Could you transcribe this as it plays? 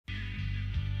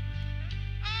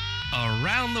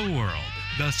Around the world,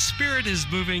 the Spirit is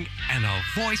moving and a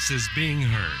voice is being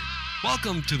heard.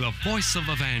 Welcome to the Voice of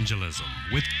Evangelism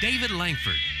with David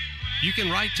Langford. You can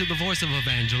write to the Voice of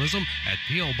Evangelism at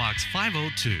P.O. Box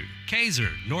 502,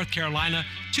 Kaiser, North Carolina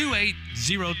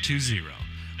 28020.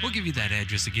 We'll give you that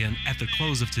address again at the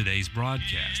close of today's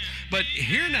broadcast. But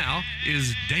here now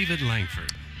is David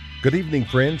Langford. Good evening,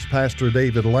 friends. Pastor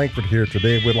David Langford here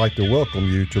today. We'd like to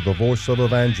welcome you to the Voice of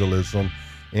Evangelism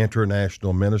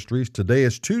International Ministries. Today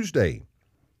is Tuesday,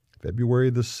 February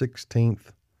the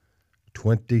 16th,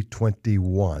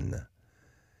 2021.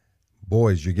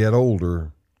 Boy, as you get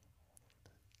older,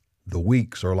 the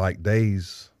weeks are like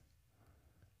days,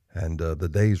 and the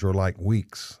days are like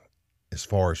weeks as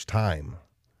far as time.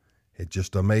 It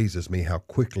just amazes me how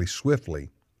quickly, swiftly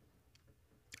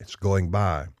it's going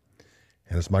by.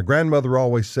 And as my grandmother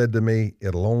always said to me,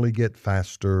 it'll only get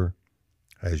faster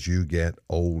as you get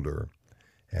older.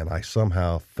 And I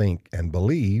somehow think and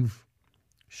believe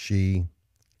she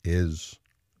is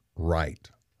right.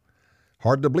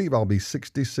 Hard to believe I'll be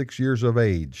 66 years of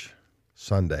age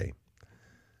Sunday.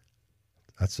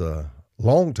 That's a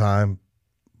long time,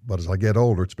 but as I get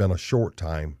older, it's been a short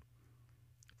time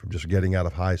from just getting out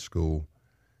of high school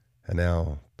and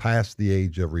now past the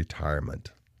age of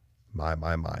retirement. My.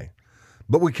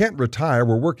 But we can't retire.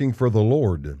 We're working for the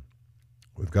Lord.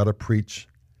 We've got to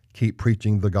keep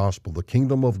preaching the gospel, the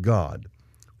kingdom of God.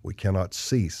 We cannot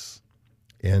cease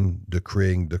in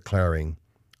declaring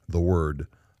the word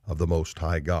of the Most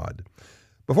High God.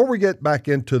 Before we get back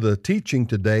into the teaching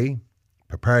today,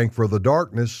 preparing for the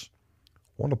darkness,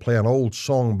 I want to play an old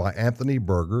song by Anthony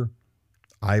Berger,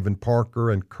 Ivan Parker,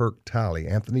 and Kirk Talley.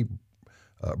 Anthony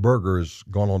Berger has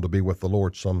gone on to be with the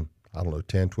Lord some,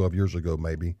 10, 12 years ago,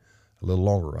 maybe a little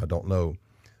longer. I don't know.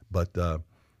 But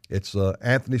it's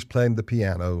Anthony's playing the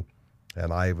piano,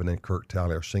 and Ivan and Kirk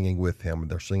Talley are singing with him.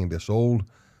 They're singing this old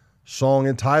song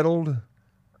entitled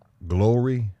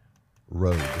Glory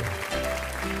Road.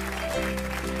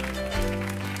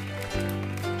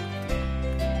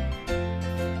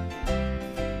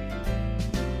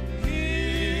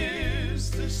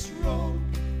 Here's this road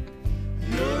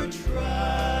you're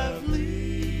traveling,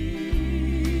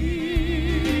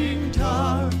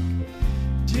 dark,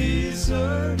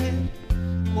 deserted,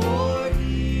 or ill.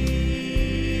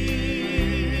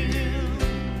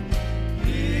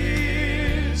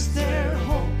 Is there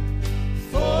hope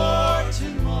for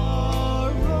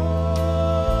tomorrow?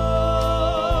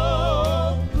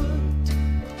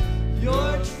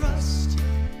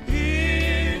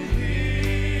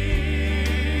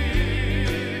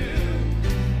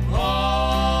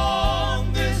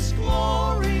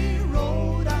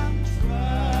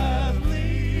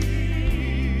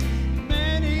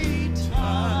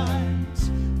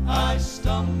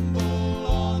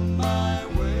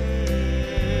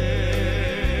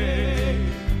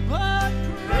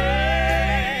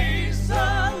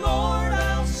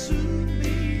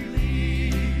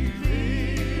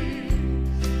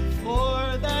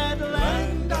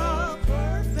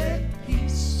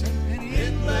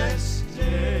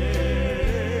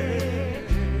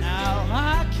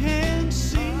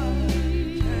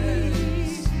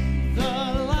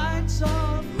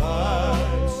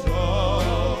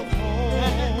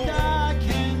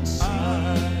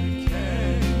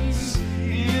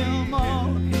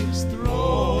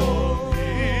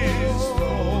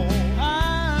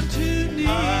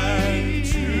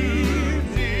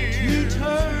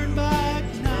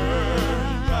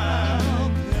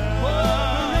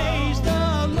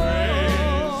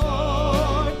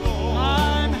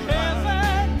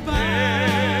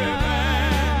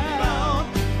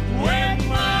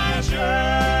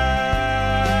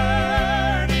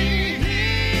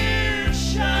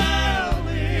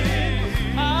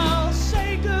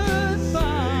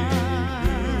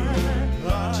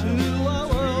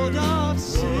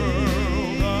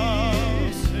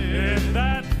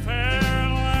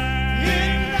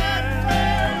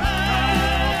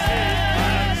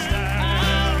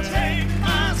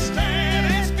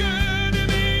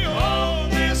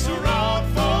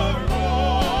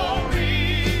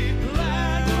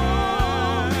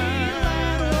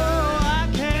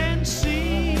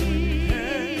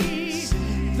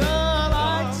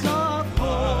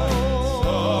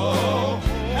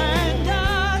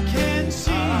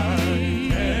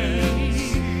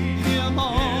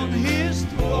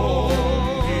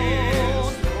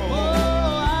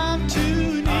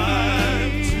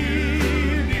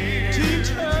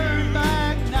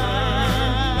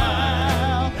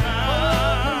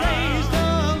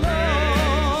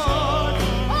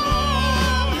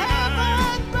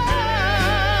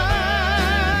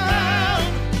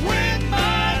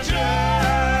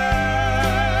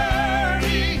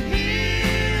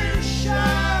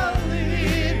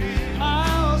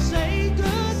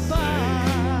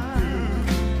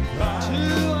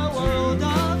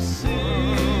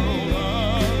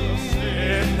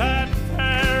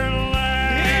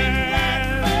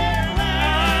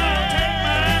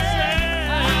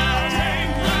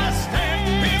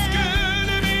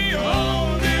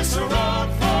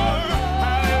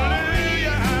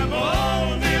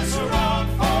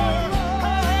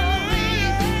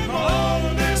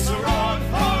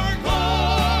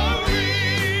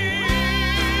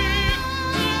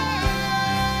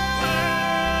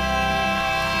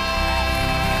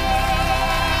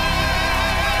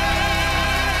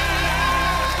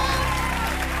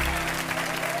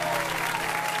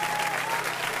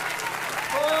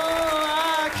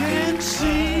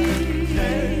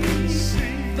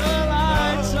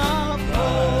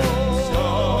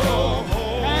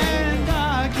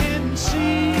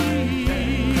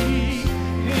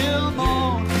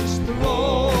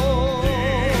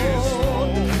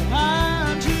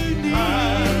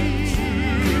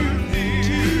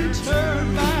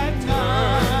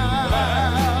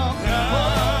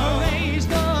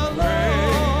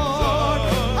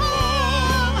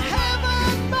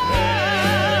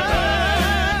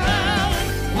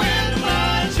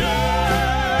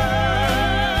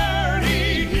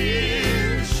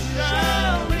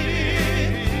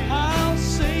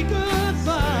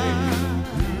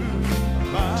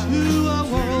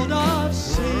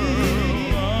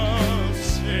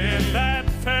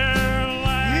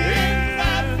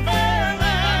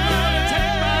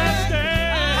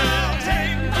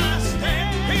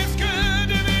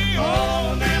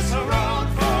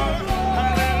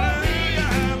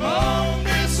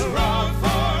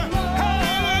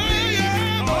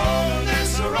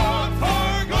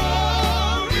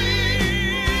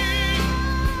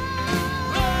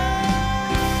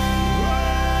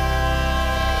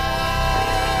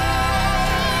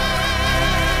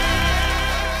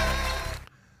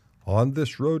 on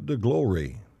this road to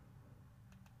glory.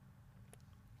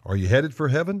 Are you headed for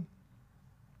heaven?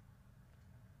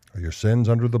 Are your sins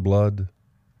under the blood?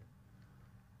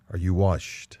 Are you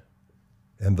washed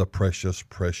in the precious,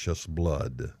 precious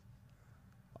blood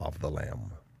of the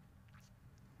Lamb?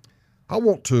 I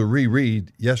want to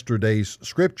reread yesterday's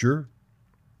scripture.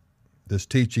 This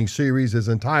teaching series is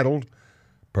entitled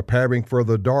Preparing for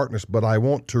the Darkness, but I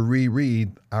want to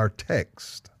reread our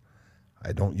text.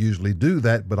 I don't usually do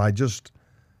that, but I just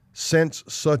sense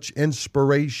such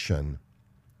inspiration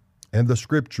in the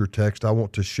scripture text. I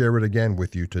want to share it again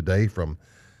with you today from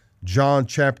John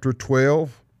chapter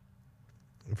 12,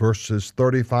 verses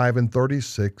 35 and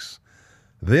 36.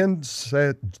 Then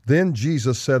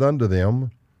Jesus said unto them,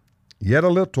 Yet a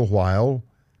little while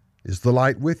is the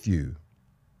light with you.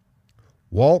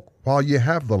 Walk while ye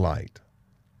have the light,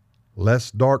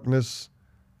 lest darkness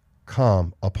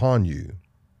come upon you.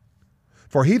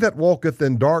 For he that walketh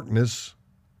in darkness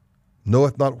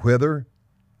knoweth not whither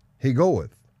he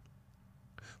goeth.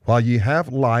 While ye have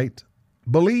light,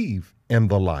 believe in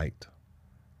the light,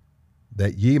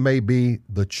 that ye may be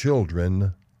the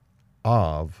children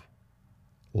of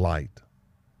light.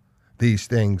 These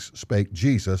things spake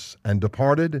Jesus, and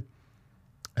departed,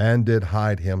 and did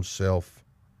hide himself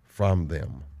from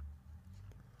them.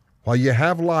 While ye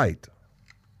have light,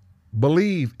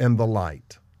 believe in the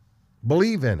light.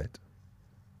 Believe in it,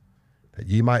 that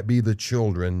ye might be the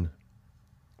children,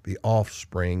 the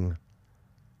offspring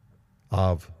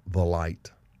of the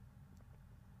light.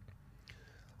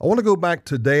 I want to go back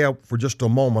today for just a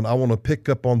moment. I want to pick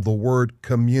up on the word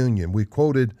communion. We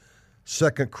quoted 2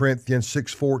 Corinthians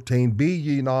 6:14, Be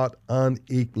ye not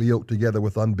unequally yoked together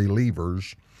with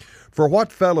unbelievers. For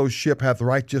what fellowship hath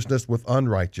righteousness with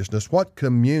unrighteousness? What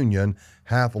communion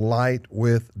hath light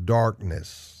with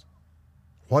darkness?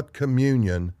 What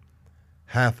communion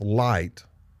hath light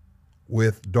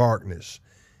with darkness?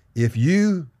 If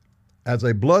you, as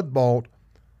a blood-bought,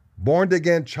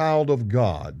 born-again child of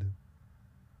God,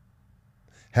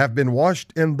 have been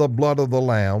washed in the blood of the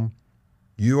Lamb,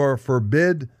 you are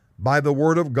forbid by the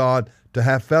word of God to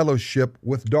have fellowship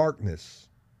with darkness.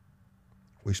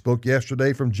 We spoke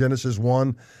yesterday from Genesis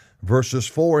 1, verses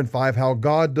 4 and 5, how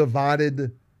God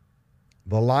divided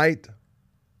the light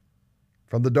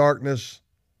from the darkness.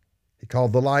 He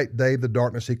called the light day, the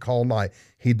darkness he called night.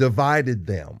 He divided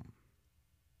them.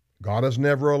 God has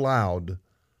never allowed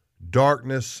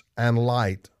darkness and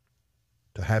light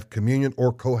to have communion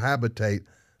or cohabitate.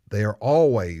 They are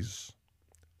always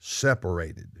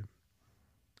separated.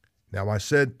 Now, I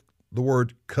said the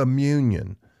word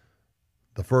communion.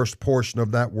 The first portion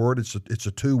of that word, it's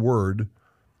a two-word.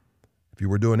 If you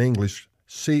were doing English,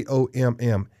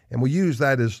 C-O-M-M. And we use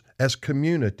that as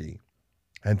community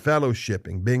and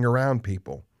fellowshipping, being around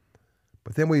people.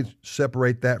 But then we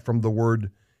separate that from the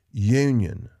word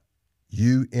union,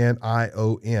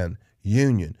 U-N-I-O-N,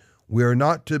 union. We are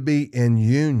not to be in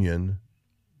union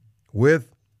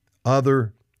with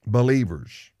other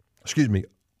unbelievers.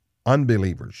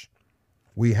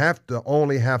 We have to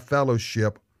only have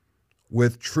fellowship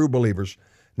with true believers.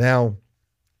 Now,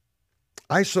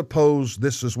 I suppose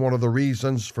this is one of the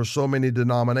reasons for so many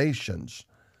denominations.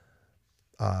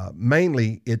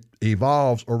 Mainly, it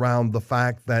evolves around the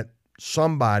fact that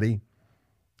somebody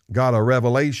got a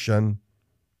revelation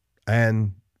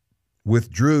and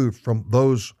withdrew from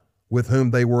those with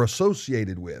whom they were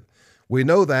associated with. We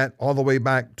know that all the way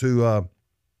back to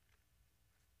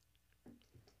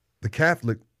the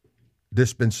Catholic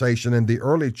dispensation in the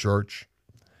early church,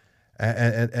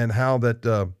 and how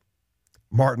that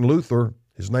Martin Luther,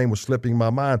 his name was slipping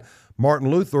my mind, Martin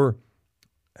Luther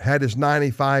had his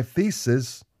 95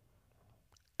 Theses,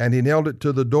 and he nailed it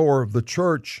to the door of the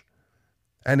church,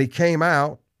 and he came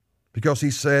out because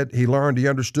he said he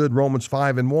understood Romans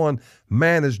 5:1,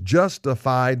 man is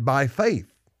justified by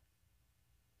faith,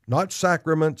 not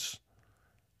sacraments,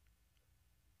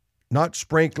 not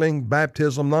sprinkling,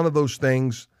 baptism, none of those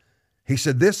things. He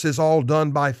said, this is all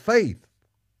done by faith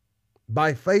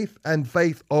and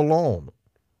faith alone.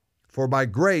 For by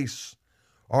grace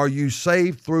are you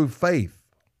saved through faith,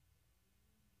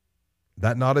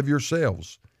 that not of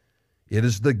yourselves. It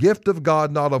is the gift of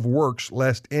God, not of works,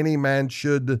 lest any man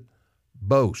should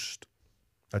boast.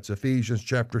 That's Ephesians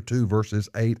chapter 2, verses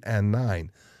 8 and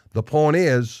 9. The point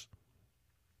is,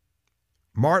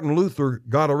 Martin Luther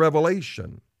got a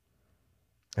revelation.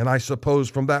 And I suppose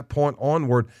from that point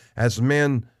onward, as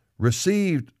men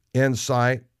received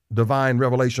insight, divine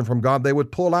revelation from God, they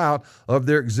would pull out of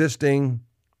their existing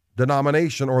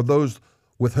denomination or those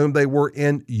with whom they were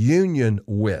in union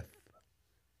with.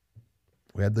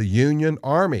 We had the Union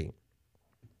Army,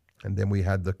 and then we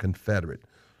had the Confederate.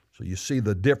 So you see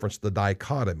the difference, the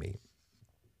dichotomy.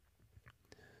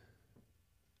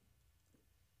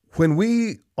 When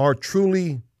we are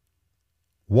truly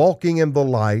walking in the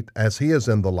light as he is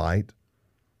in the light,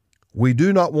 we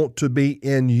do not want to be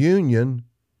in union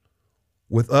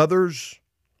with others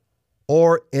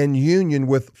or in union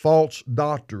with false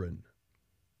doctrine.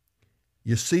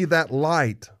 You see, that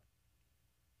light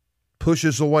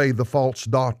pushes away the false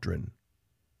doctrine.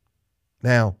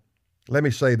 Now, let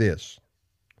me say this.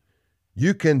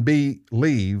 You can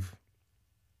believe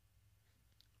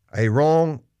a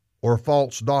wrong or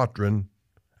false doctrine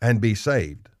and be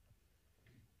saved.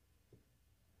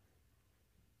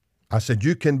 I said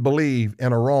you can believe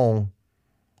in a wrong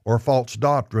or false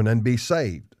doctrine and be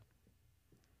saved.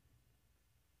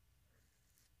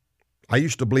 I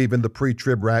used to believe in the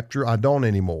pre-trib rapture. I don't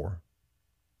anymore.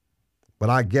 But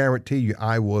I guarantee you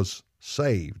I was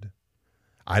saved.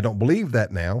 I don't believe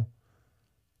that now.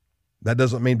 That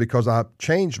doesn't mean because I've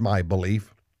changed my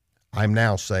belief, I'm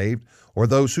now saved, or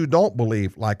those who don't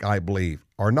believe like I believe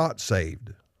are not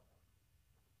saved.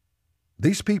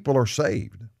 These people are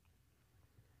saved.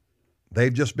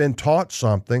 They've just been taught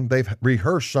something. They've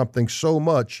rehearsed something so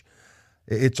much.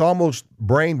 It's almost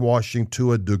brainwashing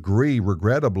to a degree,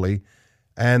 regrettably,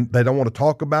 and they don't want to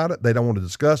talk about it. They don't want to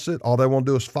discuss it. All they want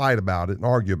to do is fight about it and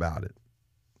argue about it.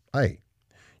 Hey,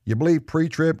 you believe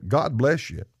pre-trib? God bless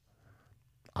you.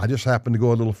 I just happened to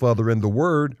go a little further in the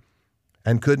Word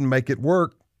and couldn't make it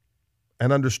work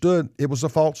and understood it was a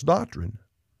false doctrine.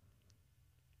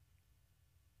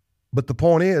 But the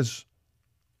point is,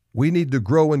 we need to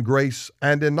grow in grace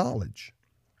and in knowledge.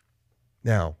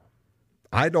 Now,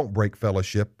 I don't break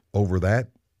fellowship over that.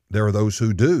 There are those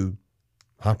who do.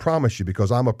 I promise you,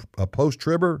 because I'm a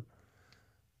post-tribber.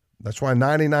 That's why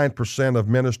 99% of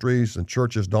ministries and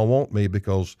churches don't want me,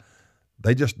 because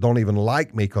they just don't even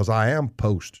like me because I am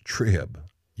post-trib,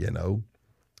 you know.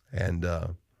 And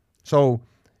so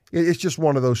it's just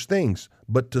one of those things.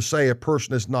 But to say a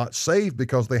person is not saved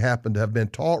because they happen to have been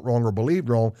taught wrong or believed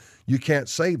wrong, you can't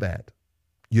say that.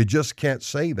 You just can't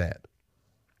say that.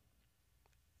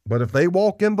 But if they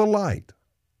walk in the light,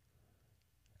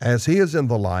 as he is in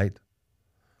the light,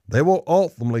 they will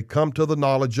ultimately come to the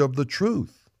knowledge of the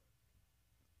truth.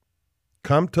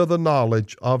 Come to the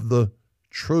knowledge of the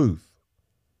truth.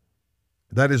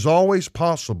 That is always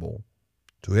possible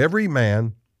to every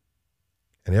man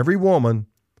and every woman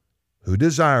who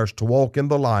desires to walk in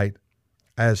the light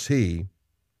as he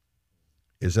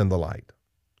is in the light.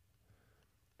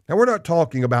 Now, we're not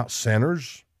talking about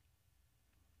sinners.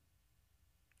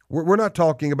 We're not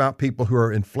talking about people who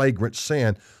are in flagrant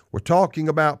sin. We're talking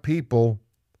about people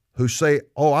who say,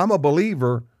 oh, I'm a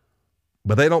believer,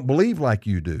 but they don't believe like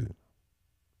you do.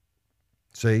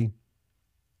 See?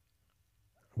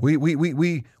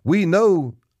 We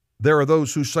know there are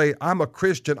those who say, I'm a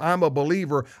Christian, I'm a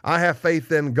believer, I have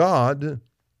faith in God,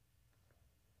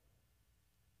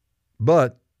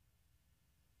 but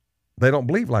they don't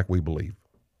believe like we believe.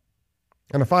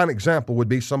 And a fine example would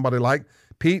be somebody like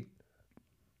Pete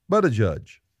Buttigieg.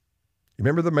 You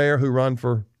remember the mayor who ran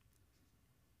for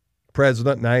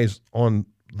president? Now he's on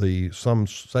some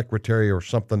secretary or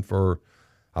something for,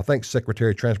 I think,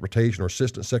 Secretary of Transportation or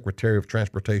Assistant Secretary of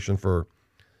Transportation for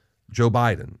Joe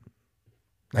Biden.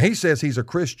 Now, he says he's a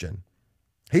Christian.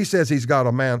 He says he's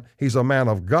a man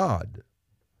of God.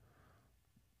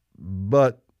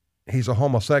 But he's a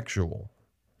homosexual.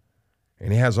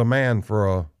 And he has a man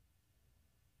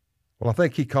I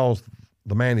think he calls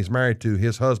the man he's married to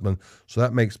his husband, so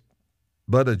that makes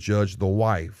Buttigieg the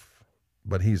wife.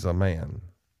 But he's a man.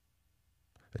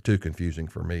 Too confusing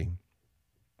for me.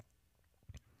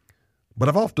 But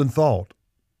I've often thought,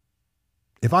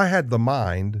 if I had the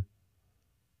mind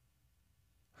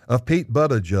of Pete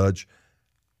Buttigieg,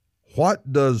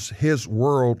 what does his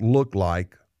world look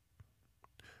like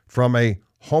from a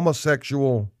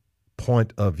homosexual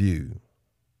point of view?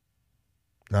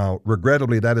 Now,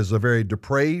 regrettably, that is a very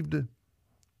depraved,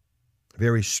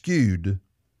 very skewed,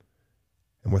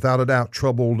 and without a doubt,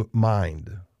 troubled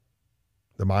mind,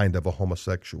 the mind of a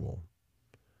homosexual.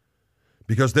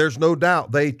 Because there's no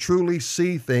doubt they truly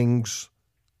see things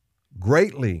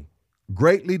greatly,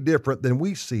 greatly different than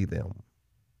we see them.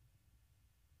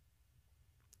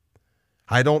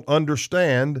 I don't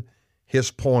understand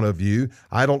his point of view.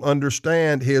 I don't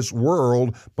understand his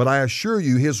world, but I assure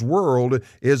you his world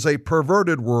is a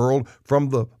perverted world from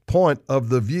the point of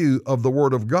the view of the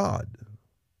Word of God.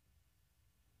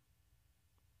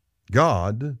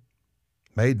 God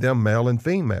made them male and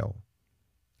female,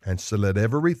 and so let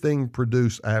everything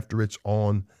produce after its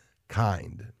own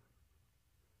kind.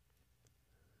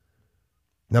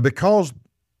 Now, because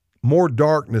more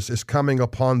darkness is coming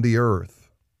upon the earth.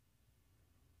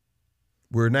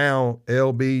 We're now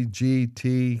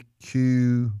LBGTQ.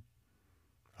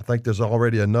 I think there's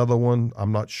already another one.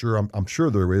 I'm not sure. I'm sure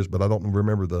there is, but I don't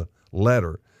remember the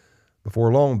letter.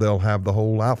 Before long, they'll have the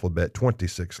whole alphabet,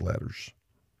 26 letters.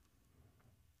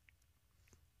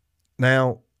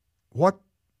 Now, what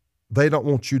they don't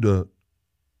want you to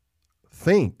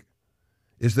think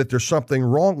is that there's something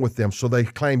wrong with them, so they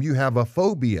claim you have a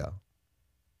phobia.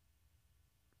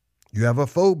 You have a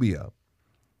phobia.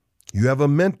 You have a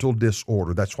mental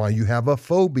disorder. That's why you have a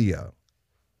phobia.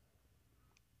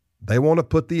 They want to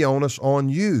put the onus on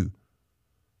you.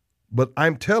 But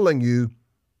I'm telling you,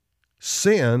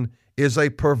 sin is a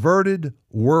perverted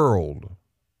world.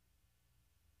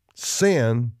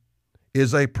 Sin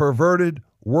is a perverted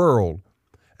world.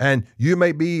 And you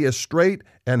may be as straight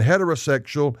and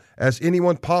heterosexual as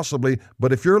anyone possibly,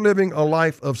 but if you're living a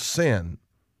life of sin,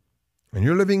 and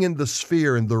you're living in the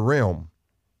sphere, in the realm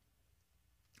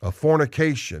of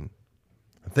fornication,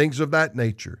 things of that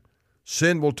nature,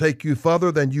 sin will take you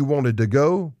further than you wanted to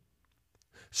go.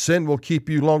 Sin will keep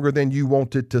you longer than you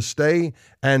wanted to stay.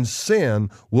 And sin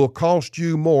will cost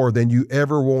you more than you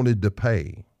ever wanted to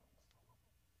pay.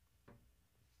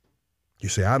 You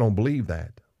say, I don't believe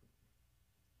that.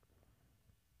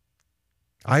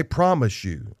 I promise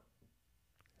you,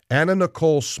 Anna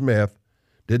Nicole Smith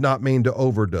did not mean to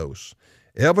overdose.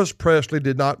 Elvis Presley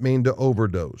did not mean to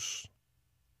overdose.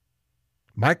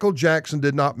 Michael Jackson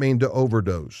did not mean to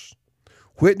overdose.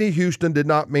 Whitney Houston did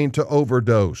not mean to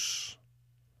overdose.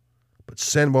 But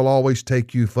sin will always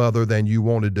take you further than you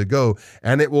wanted to go,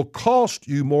 and it will cost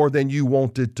you more than you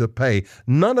wanted to pay.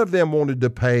 None of them wanted to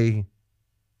pay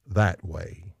that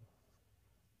way.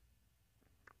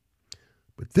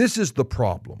 But this is the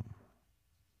problem.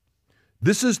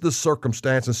 This is the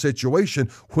circumstance and situation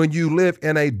when you live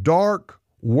in a dark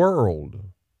world.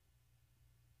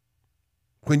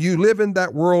 When you live in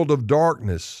that world of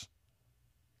darkness,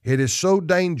 it is so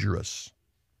dangerous.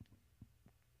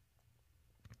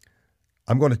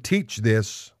 I'm going to teach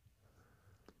this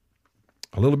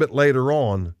a little bit later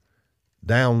on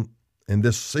down in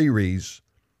this series,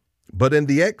 but in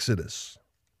the Exodus,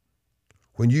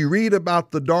 when you read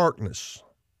about the darkness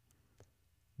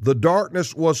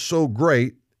was so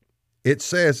great, it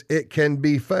says it can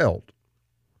be felt.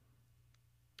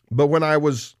 But when I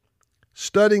was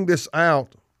studying this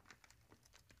out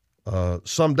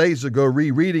some days ago,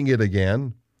 rereading it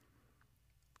again,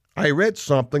 I read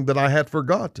something that I had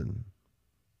forgotten.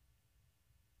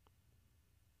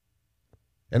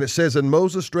 And it says, and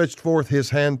Moses stretched forth his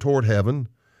hand toward heaven,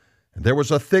 and there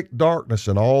was a thick darkness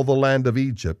in all the land of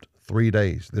Egypt 3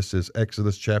 days. This is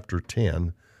Exodus chapter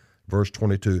 10, verse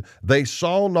 22. They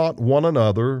saw not one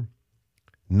another,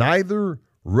 neither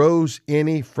rose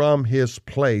any from his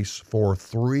place for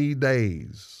 3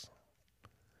 days.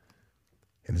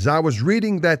 And as I was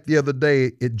reading that the other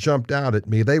day, it jumped out at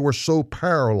me. They were so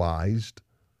paralyzed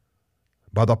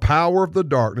by the power of the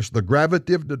darkness, the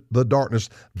gravity of the darkness,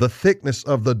 the thickness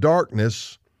of the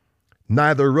darkness,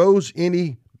 neither rose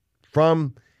any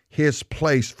from his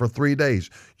place for 3 days.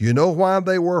 You know why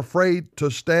they were afraid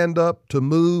to stand up, to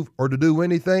move, or to do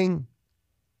anything?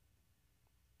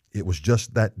 It was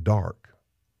just that dark.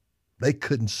 They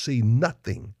couldn't see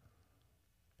nothing.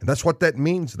 And that's what that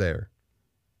means there.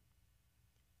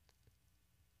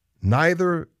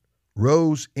 Neither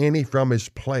rose any from his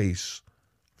place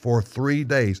for 3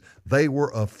 days. They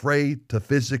were afraid to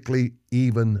physically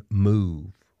even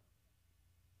move.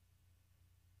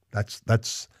 That's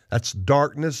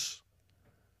darkness.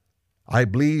 I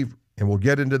believe, and we'll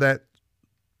get into that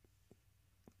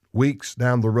weeks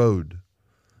down the road.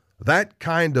 That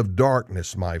kind of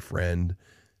darkness, my friend,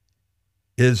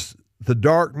 is the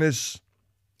darkness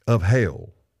of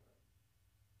hell.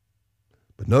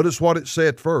 But notice what it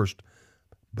said first.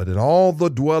 But in all the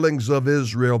dwellings of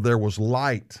Israel there was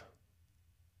light.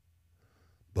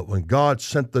 But when God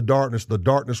sent the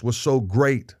darkness was so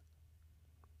great,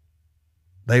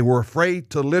 they were afraid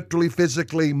to literally,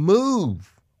 physically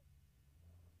move.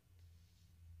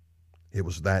 It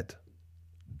was that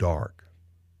dark.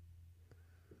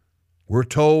 We're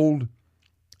told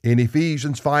in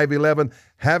Ephesians 5:11,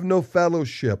 have no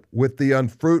fellowship with the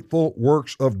unfruitful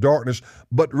works of darkness,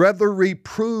 but rather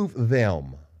reprove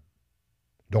them.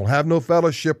 Don't have no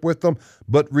fellowship with them,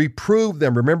 but reprove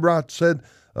them. Remember I said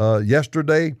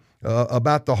yesterday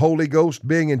about the Holy Ghost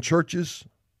being in churches,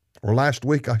 or last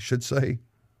week I should say,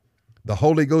 the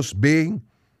Holy Ghost being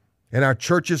in our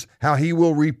churches, how he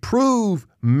will reprove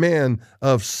men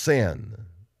of sin.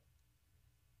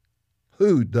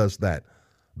 Who does that?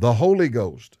 The Holy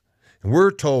Ghost. And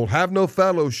we're told, have no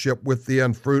fellowship with the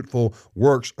unfruitful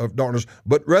works of darkness,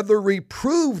 but rather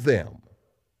reprove them.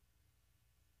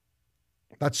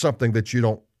 That's something that you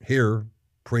don't hear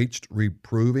preached,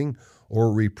 reproving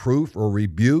or reproof or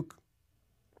rebuke.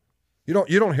 You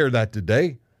don't hear that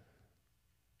today.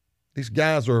 These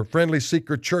guys are a friendly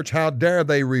secret church. How dare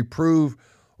they reprove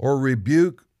or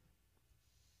rebuke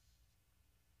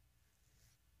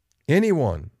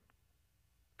anyone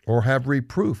or have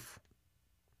reproof?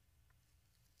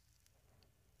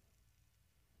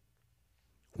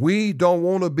 We don't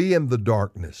want to be in the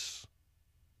darkness.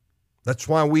 That's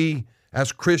why we,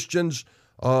 as Christians,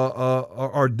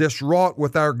 are distraught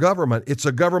with our government. It's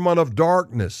a government of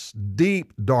darkness,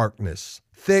 deep darkness,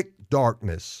 thick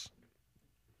darkness.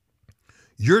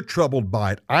 You're troubled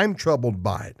by it. I'm troubled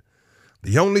by it.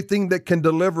 The only thing that can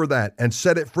deliver that and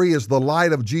set it free is the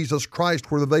light of Jesus Christ,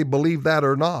 whether they believe that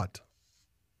or not.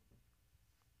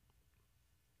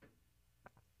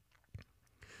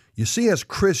 You see, as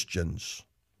Christians,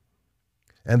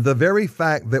 and the very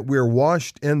fact that we're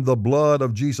washed in the blood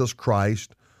of Jesus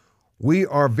Christ, we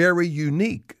are very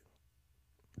unique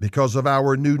because of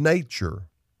our new nature.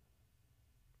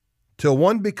 Till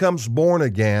one becomes born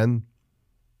again,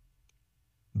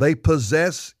 they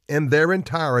possess in their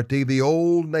entirety the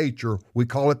old nature. We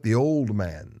call it the old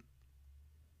man.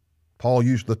 Paul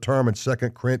used the term in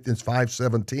 2 Corinthians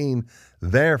 5:17,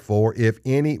 therefore, if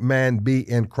any man be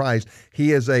in Christ,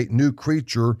 he is a new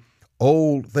creature.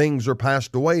 Old things are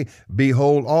passed away.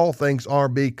 Behold, all things are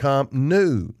become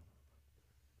new.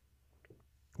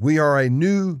 We are a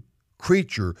new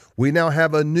creature. We now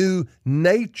have a new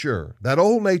nature. That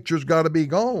old nature's got to be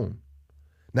gone.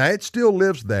 Now, it still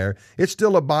lives there. It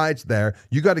still abides there.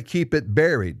 You got to keep it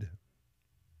buried.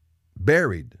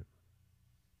 Buried.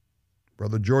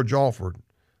 Brother George Alford,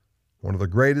 one of the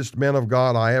greatest men of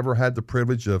God I ever had the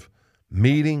privilege of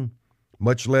meeting,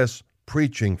 much less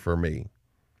preaching for me.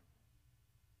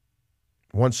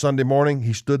 One Sunday morning,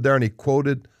 he stood there and he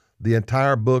quoted the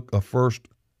entire book of 1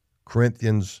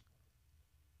 Corinthians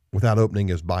without opening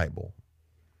his Bible.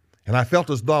 And I felt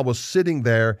as though I was sitting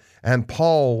there and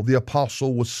Paul, the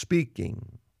apostle, was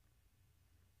speaking.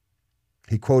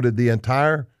 He quoted the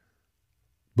entire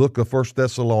book of 1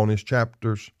 Thessalonians,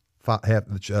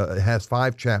 it has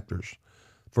 5 chapters.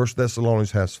 1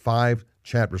 Thessalonians has 5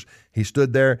 chapters. He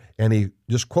stood there and he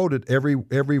just quoted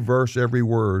every verse, every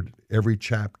word, every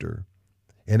chapter.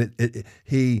 And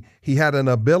he had an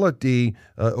ability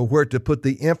where to put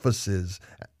the emphasis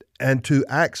and to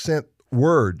accent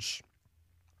words.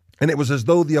 And it was as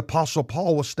though the Apostle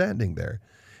Paul was standing there.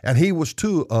 And he was,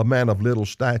 too, a man of little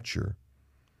stature.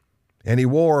 And he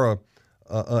wore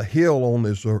a heel on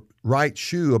his right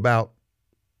shoe about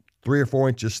 3 or 4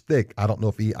 inches thick. I don't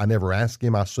know if I never asked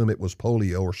him. I assume it was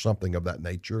polio or something of that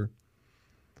nature.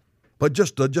 But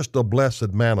just a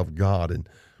blessed man of God. And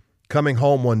coming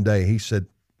home one day, he said,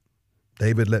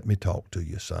 David, let me talk to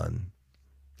you, son.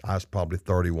 I was probably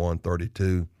 31,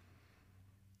 32.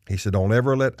 He said, don't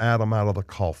ever let Adam out of the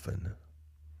coffin.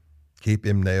 Keep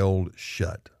him nailed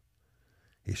shut.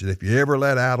 He said, if you ever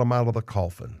let Adam out of the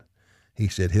coffin, he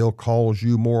said, he'll cause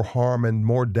you more harm and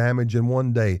more damage in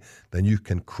one day than you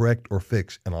can correct or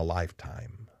fix in a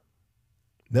lifetime.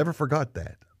 Never forgot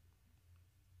that.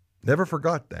 Never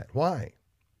forgot that. Why?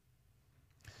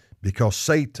 Because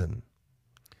Satan,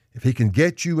 if he can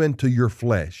get you into your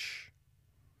flesh,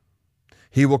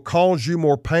 he will cause you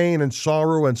more pain and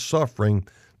sorrow and suffering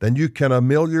than you can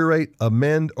ameliorate,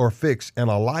 amend, or fix in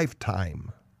a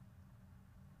lifetime.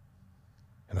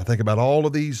 And I think about all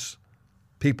of these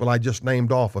people I just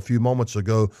named off a few moments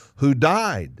ago who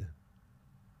died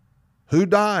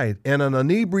in an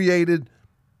inebriated,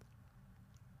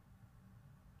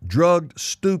 drugged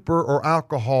stupor or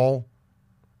alcohol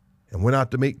and went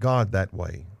out to meet God that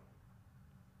way.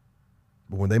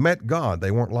 But when they met God,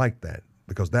 they weren't like that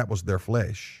because that was their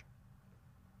flesh.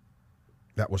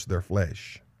 That was their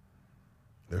flesh.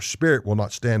 Their spirit will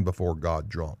not stand before God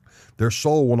drunk. Their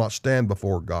soul will not stand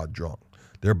before God drunk.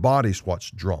 Their body's what's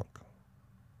drunk.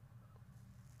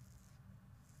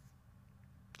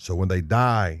 So when they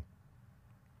die,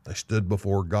 they stood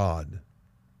before God,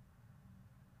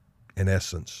 in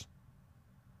essence,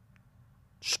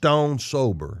 stone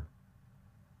sober,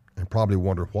 and probably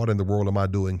wonder, what in the world am I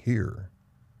doing here?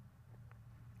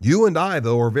 You and I,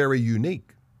 though, are very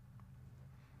unique.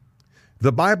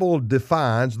 The Bible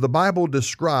describes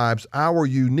our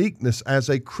uniqueness as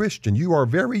a Christian. You are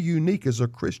very unique as a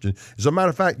Christian. As a matter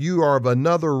of fact, you are of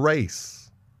another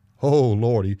race. Oh,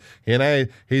 Lord,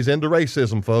 he's into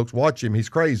racism, folks. Watch him. He's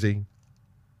crazy.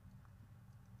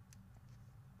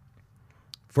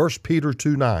 1 Peter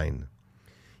 2:9.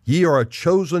 Ye are a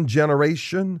chosen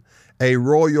generation, a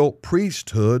royal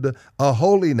priesthood, a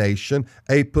holy nation,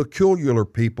 a peculiar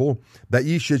people, that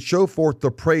ye should show forth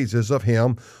the praises of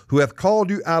him who hath called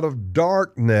you out of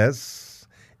darkness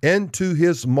into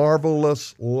his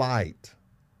marvelous light.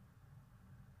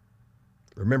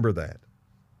 Remember that.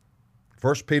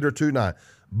 1 Peter 2:9.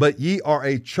 But ye are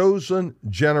a chosen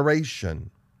generation,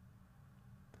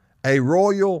 a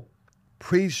royal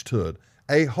priesthood,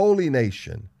 a holy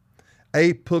nation,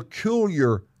 a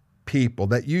peculiar people,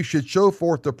 that you should show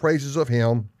forth the praises of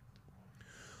him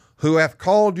who hath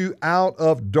called you out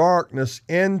of darkness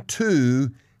into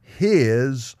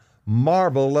his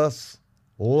marvelous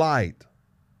light.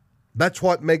 That's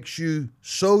what makes you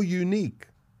so unique.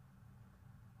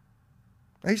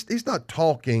 He's not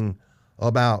talking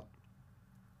about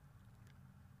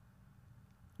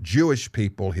Jewish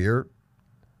people here.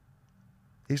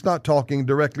 He's not talking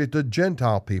directly to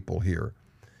Gentile people here.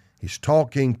 He's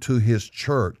talking to his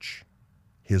church,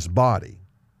 his body,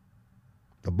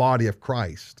 the body of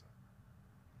Christ.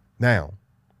 Now,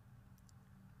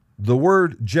 the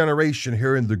word generation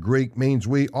here in the Greek means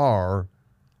we are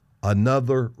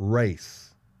another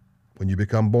race when you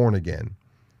become born again.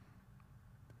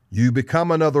 You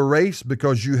become another race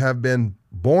because you have been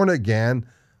born again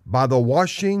by the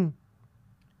washing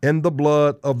in the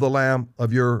blood of the Lamb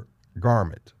of your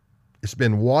garment. It's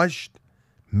been washed,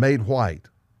 made white,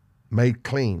 made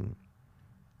clean.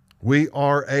 We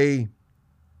are a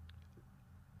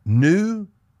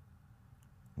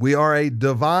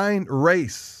divine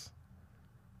race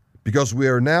because we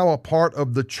are now a part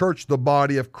of the church, the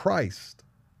body of Christ.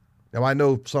 Now, I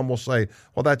know some will say,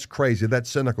 well, that's crazy, that's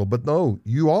cynical, but no,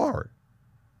 you are.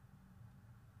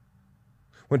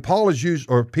 When Peter's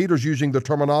using the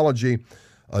terminology,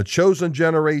 a chosen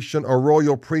generation, a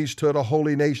royal priesthood, a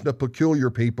holy nation, a peculiar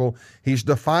people, he's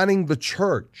defining the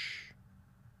church.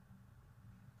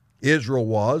 Israel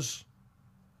was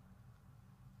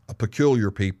a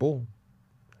peculiar people.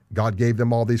 God gave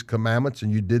them all these commandments,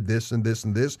 and you did this and this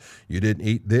and this. You didn't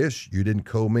eat this. You didn't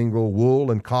commingle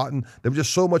wool and cotton. There was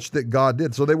just so much that God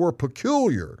did. So they were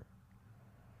peculiar.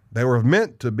 They were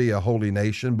meant to be a holy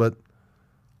nation, but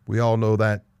we all know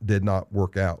that did not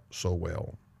work out so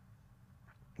well.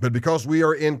 But because we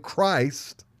are in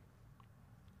Christ,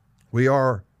 we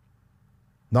are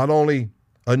not only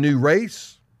a new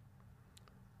race,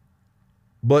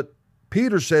 but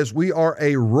Peter says we are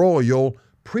a royal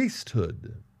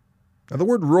priesthood. Now, the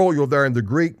word royal there in the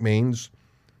Greek means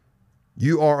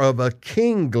you are of a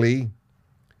kingly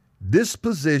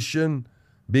disposition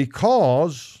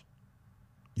because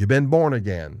you've been born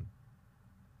again.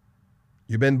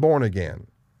 You've been born again.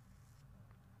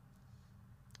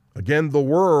 Again, the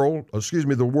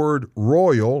word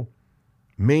royal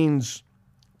means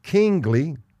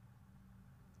kingly.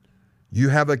 You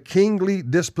have a kingly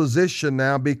disposition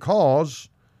now because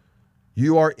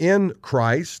you are in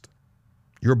Christ.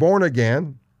 You're born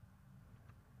again.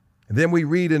 And then we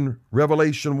read in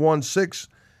Revelation 1:6,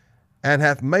 and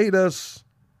hath made us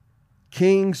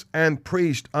kings and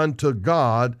priests unto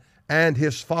God and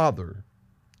his Father.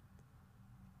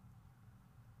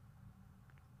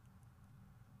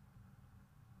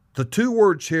 The two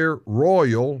words here,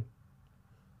 royal,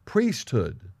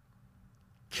 priesthood,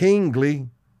 kingly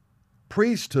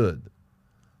priesthood.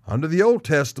 Under the Old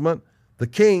Testament, the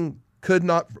king could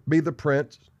not be the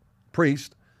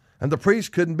priest, and the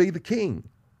priest couldn't be the king.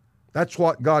 That's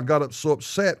what God got so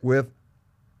upset with.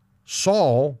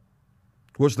 Saul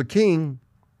was the king.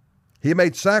 He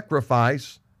made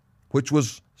sacrifice, which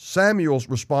was Samuel's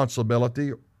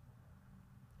responsibility,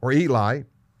 or Eli.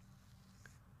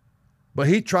 But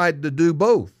he tried to do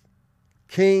both,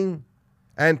 king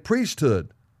and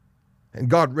priesthood, and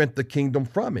God rent the kingdom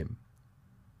from him.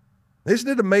 Isn't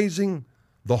it amazing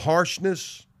the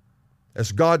harshness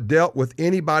as God dealt with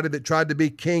anybody that tried to be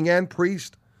king and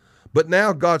priest? But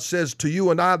now God says to you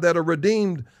and I that are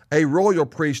redeemed, a royal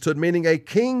priesthood, meaning a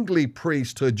kingly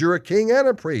priesthood. You're a king and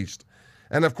a priest.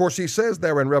 And of course he says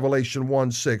there in Revelation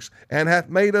 1:6, and hath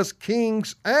made us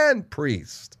kings and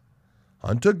priests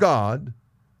unto God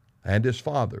and his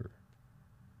Father.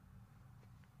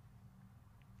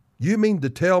 You mean to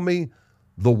tell me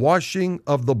the washing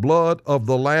of the blood of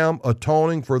the Lamb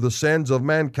atoning for the sins of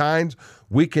mankind,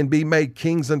 we can be made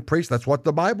kings and priests? That's what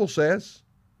the Bible says.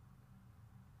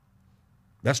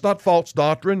 That's not false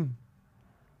doctrine.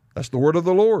 That's the word of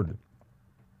the Lord.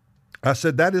 I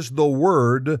said that is the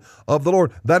word of the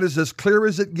Lord. That is as clear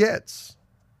as it gets.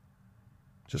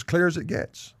 It's as clear as it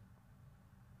gets.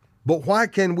 But why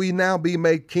can we now be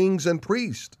made kings and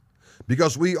priests?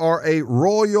 Because we are a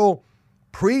royal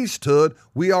priesthood.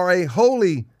 We are a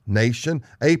holy nation,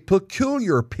 a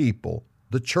peculiar people,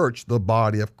 the church, the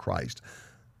body of Christ.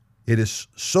 It is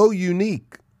so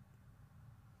unique.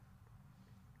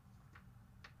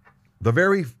 The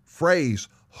very phrase,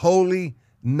 holy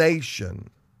nation,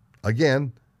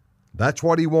 again, that's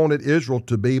what he wanted Israel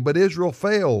to be, but Israel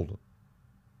failed.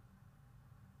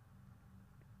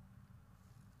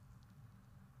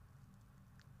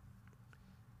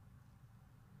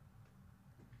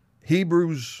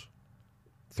 Hebrews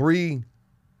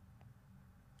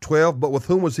 3:12, but with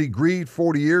whom was he grieved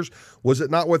 40 years? Was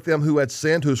it not with them who had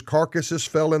sinned, whose carcasses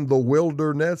fell in the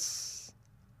wilderness?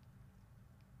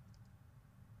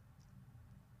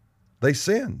 They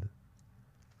sinned.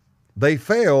 They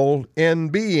failed in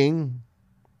being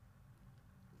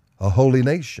a holy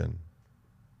nation.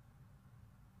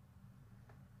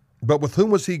 But with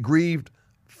whom was he grieved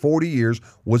 40 years?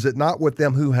 Was it not with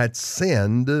them who had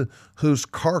sinned, whose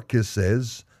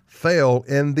carcasses fell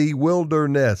in the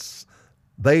wilderness?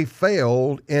 They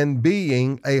failed in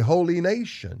being a holy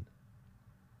nation.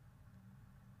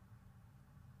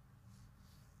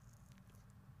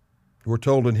 We're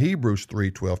told in Hebrews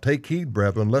 3:12, take heed,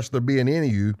 brethren, lest there be in any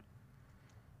of you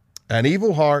an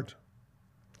evil heart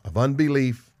of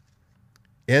unbelief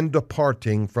in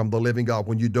departing from the living God.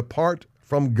 When you depart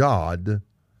from God,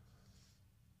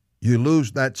 you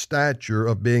lose that stature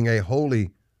of being a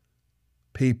holy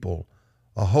people,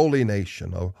 a holy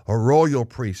nation, a royal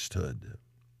priesthood.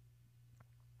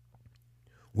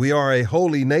 We are a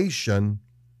holy nation,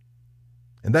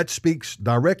 and that speaks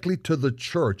directly to the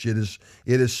church. It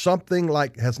is something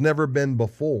like has never been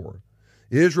before.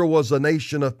 Israel was a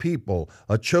nation of people,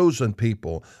 a chosen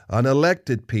people, an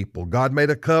elected people. God made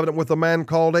a covenant with a man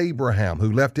called Abraham, who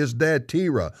left his dad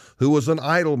Terah, who was an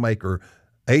idol maker.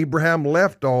 Abraham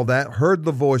left all that, heard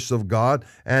the voice of God,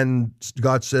 and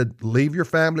God said, leave your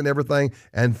family and everything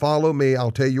and follow me.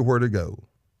 I'll tell you where to go.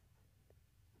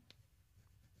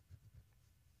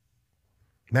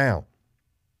 Now,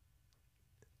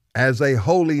 as a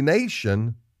holy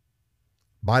nation,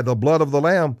 by the blood of the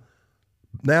Lamb,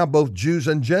 now both Jews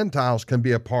and Gentiles can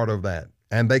be a part of that,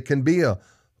 and they can be a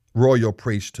royal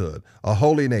priesthood, a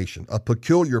holy nation, a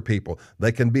peculiar people.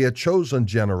 They can be a chosen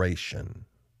generation.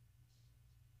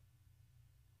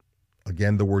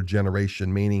 Again, the word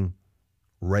generation meaning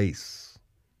race.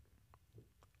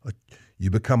 You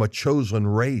become a chosen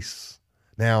race.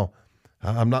 Now,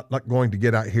 I'm not going to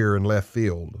get out here in left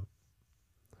field,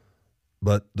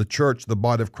 but the church, the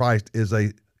body of Christ,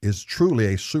 is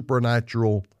truly a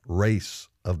supernatural race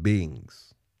of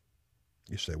beings.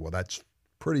 You say, well, that's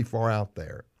pretty far out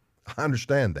there. I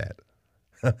understand that.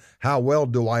 How well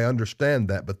do I understand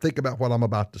that? But think about what I'm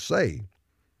about to say.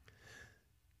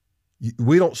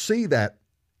 We don't see that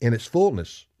in its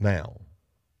fullness now.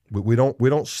 We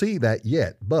don't see that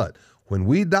yet. But when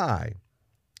we die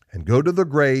and go to the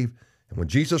grave, and when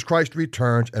Jesus Christ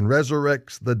returns and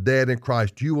resurrects the dead in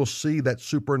Christ, you will see that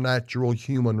supernatural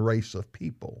human race of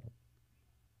people.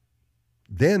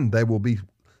 Then they will be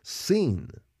seen,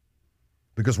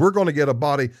 because we're going to get a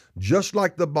body just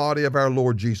like the body of our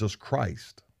Lord Jesus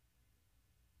Christ.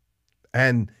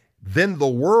 And then the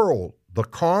world, the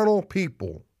carnal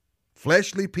people,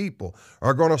 fleshly people,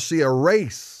 are going to see a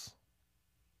race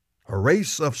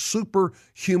of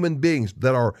superhuman beings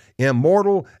that are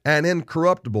immortal and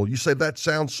incorruptible. You say, that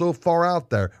sounds so far out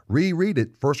there. Reread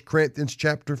it, 1 Corinthians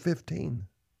chapter 15.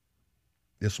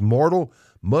 This mortal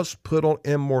must put on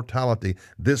immortality.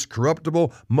 This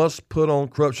corruptible must put on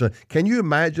corruption. Can you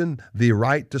imagine the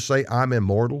right to say, I'm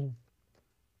immortal?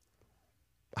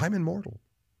 I'm immortal.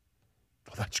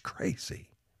 Well, that's crazy.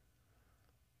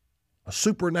 A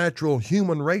supernatural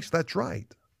human race, that's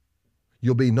right.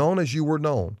 You'll be known as you were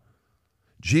known.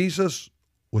 Jesus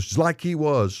was like he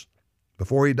was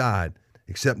before he died,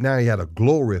 except now he had a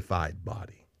glorified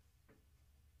body.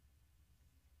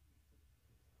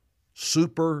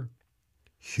 Superhuman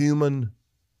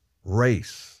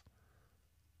race.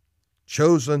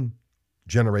 Chosen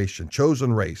generation,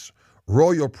 chosen race,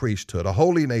 royal priesthood, a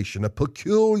holy nation, a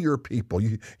peculiar people.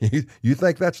 You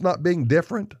think that's not being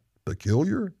different?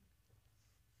 Peculiar?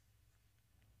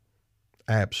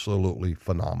 Absolutely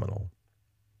phenomenal.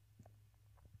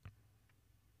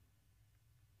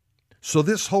 So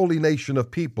this holy nation of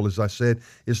people, as I said,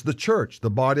 is the church, the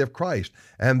body of Christ.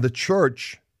 And the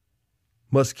church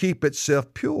must keep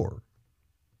itself pure.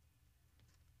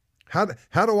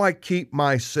 How do I keep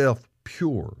myself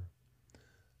pure?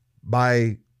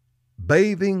 By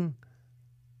bathing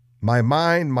my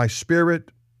mind, my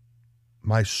spirit,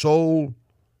 my soul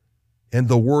in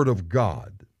the Word of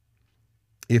God.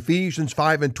 Ephesians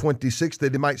 5:26,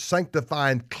 that he might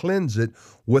sanctify and cleanse it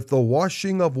with the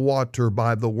washing of water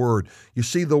by the word. You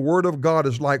see, the word of God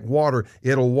is like water.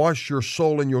 It'll wash your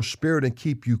soul and your spirit and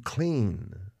keep you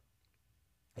clean.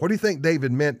 What do you think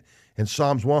David meant in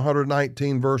Psalms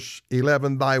 119, verse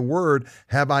 11? Thy word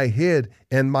have I hid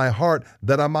in my heart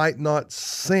that I might not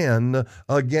sin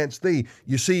against thee.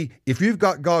 You see, if you've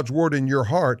got God's word in your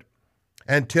heart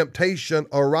and temptation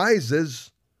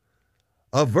arises,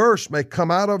 a verse may come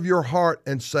out of your heart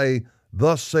and say,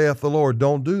 thus saith the Lord.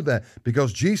 Don't do that,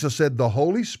 because Jesus said the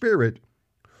Holy Spirit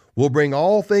will bring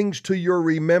all things to your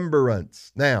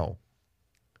remembrance. Now,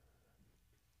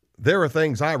 there are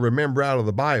things I remember out of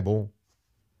the Bible.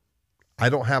 I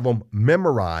don't have them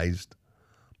memorized,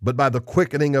 but by the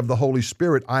quickening of the Holy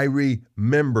Spirit, I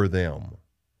remember them.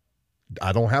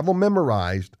 I don't have them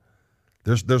memorized.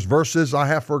 There's verses I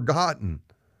have forgotten.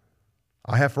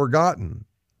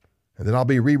 And then I'll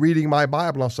be rereading my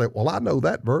Bible. I'll say, well, I know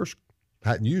that verse.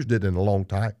 Hadn't used it in a long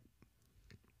time.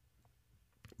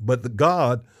 But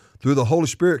God, through the Holy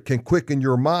Spirit, can quicken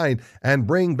your mind and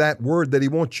bring that word that he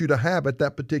wants you to have at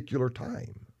that particular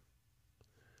time.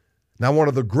 Now, one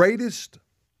of the greatest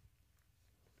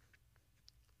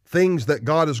things that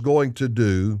God is going to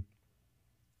do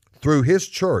through his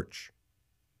church,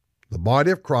 the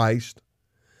body of Christ,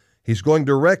 he's going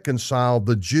to reconcile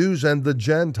the Jews and the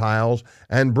Gentiles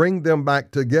and bring them back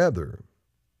together.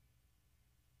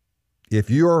 If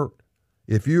you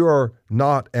are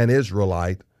not an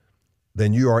Israelite,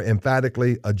 then you are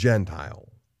emphatically a Gentile.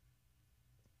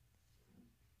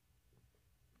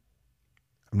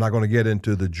 I'm not going to get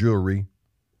into the jewelry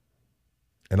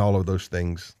and all of those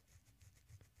things.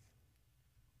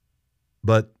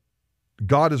 But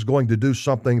God is going to do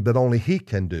something that only he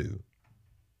can do.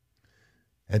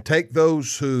 And take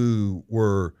those who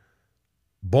were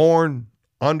born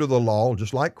under the law,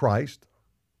 just like Christ.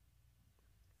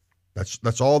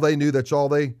 That's all they knew. That's all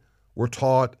they were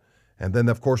taught. And then,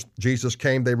 of course, Jesus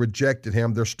came. They rejected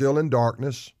him. They're still in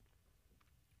darkness.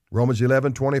 Romans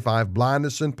 11:25,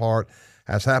 blindness in part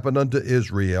has happened unto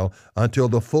Israel until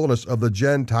the fullness of the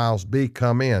Gentiles be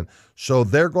come in. So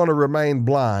they're going to remain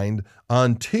blind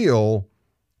until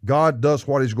God does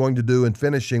what he's going to do in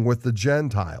finishing with the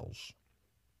Gentiles.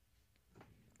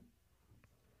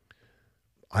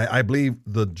 I believe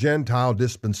the Gentile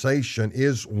dispensation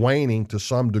is waning to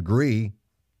some degree.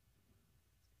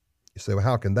 You say, well,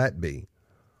 how can that be?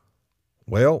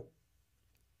 Well,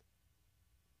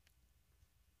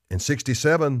 in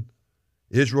 67,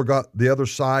 Israel got the other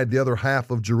side, the other half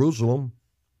of Jerusalem.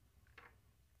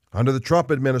 Under the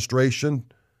Trump administration,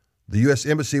 the U.S.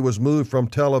 Embassy was moved from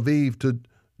Tel Aviv to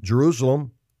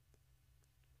Jerusalem,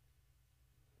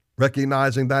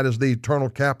 recognizing that as the eternal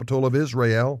capital of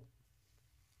Israel.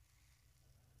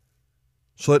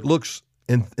 So it looks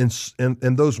in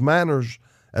those manners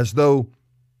as though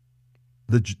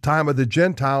the time of the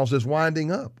Gentiles is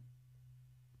winding up.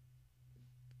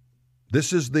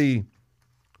 This is the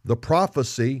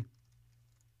prophecy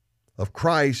of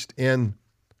Christ in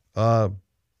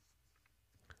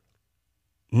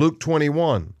Luke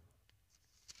 21.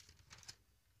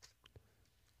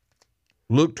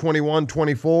 Luke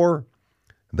 21:24.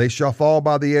 They shall fall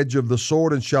by the edge of the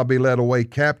sword and shall be led away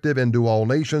captive into all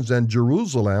nations, and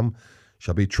Jerusalem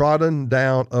shall be trodden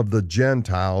down of the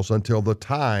Gentiles until the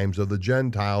times of the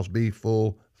Gentiles be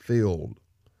fulfilled.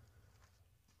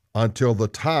 Until the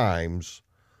times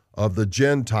of the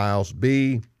Gentiles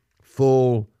be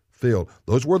fulfilled.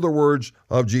 Those were the words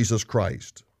of Jesus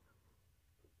Christ.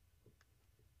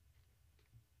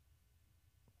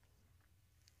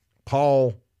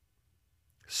 Paul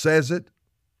says it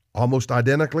almost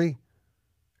identically.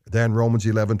 Then Romans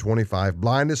 11:25,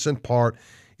 blindness in part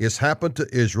is happened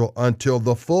to Israel until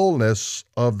the fullness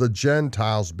of the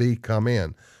Gentiles be come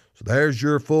in. So there's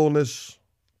your fullness,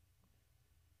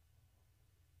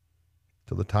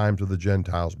 till the times of the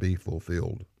Gentiles be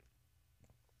fulfilled.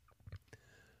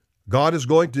 God is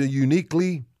going to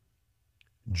uniquely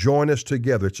join us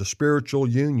together. It's a spiritual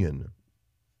union.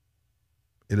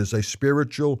 It is a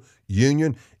spiritual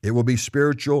union. It will be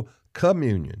spiritual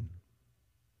communion.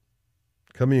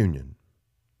 Communion.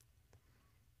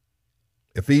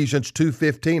 Ephesians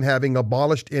 2:15, having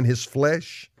abolished in his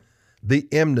flesh the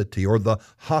enmity or the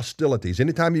hostilities.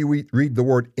 Anytime you read the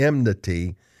word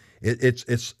enmity,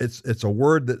 it's a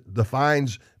word that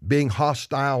defines being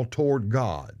hostile toward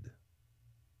God.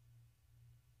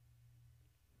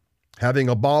 Having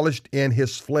abolished in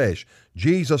his flesh.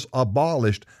 Jesus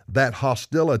abolished that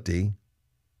hostility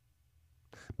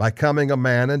by coming a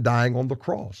man and dying on the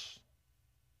cross.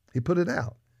 He put it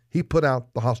out. He put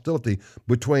out the hostility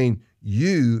between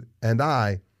you and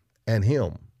I and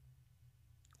him,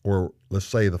 or let's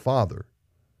say the Father.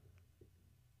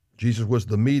 Jesus was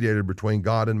the mediator between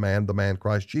God and man, the man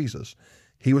Christ Jesus.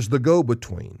 He was the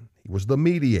go-between. He was the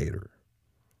mediator.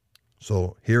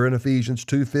 So here in Ephesians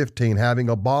 2:15, having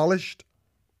abolished,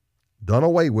 done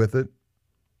away with it,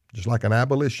 just like an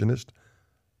abolitionist,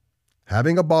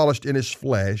 having abolished in his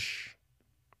flesh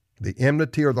the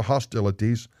enmity or the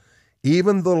hostilities,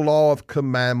 even the law of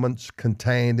commandments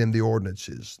contained in the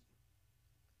ordinances.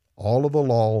 All of the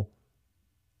law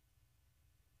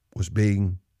was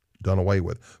being done away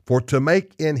with. For to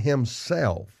make in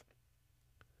himself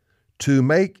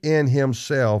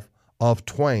of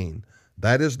twain,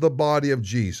 that is the body of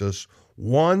Jesus,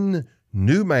 one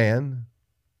new man.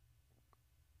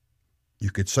 You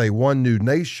could say one new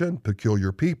nation,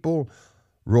 peculiar people,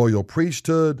 royal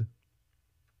priesthood,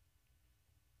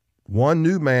 one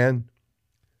new man,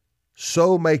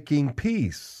 so making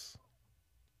peace.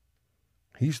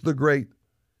 He's the great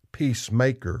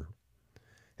peacemaker.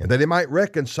 And that he might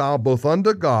reconcile both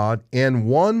unto God in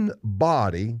one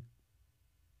body,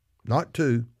 not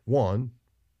two, one,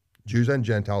 Jews and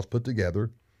Gentiles put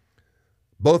together,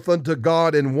 both unto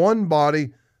God in one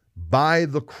body by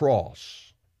the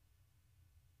cross.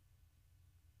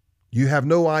 You have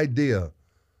no idea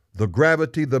the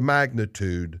gravity, the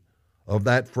magnitude of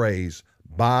that phrase,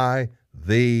 by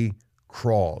the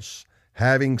cross,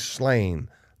 having slain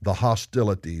the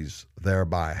hostilities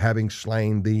thereby, having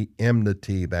slain the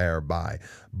enmity thereby.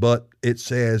 But it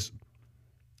says,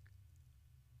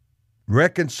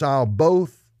 reconcile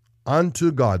both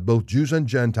unto God, both Jews and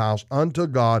Gentiles, unto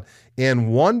God in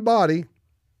one body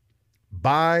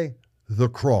by the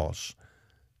cross.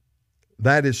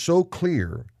 That is so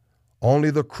clear.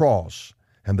 Only the cross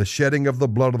and the shedding of the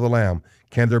blood of the Lamb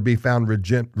can there be found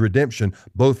redemption,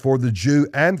 both for the Jew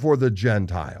and for the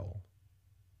Gentile.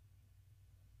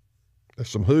 There's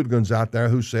some hooligans out there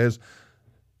who says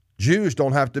Jews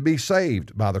don't have to be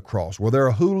saved by the cross. Well, they're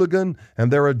a hooligan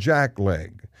and they're a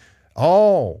jackleg.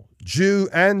 All Jew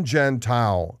and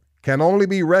Gentile can only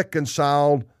be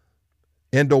reconciled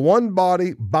into one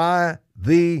body by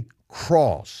the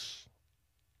cross.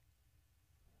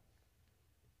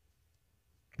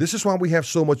 This is why we have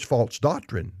so much false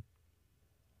doctrine.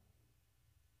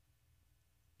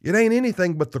 It ain't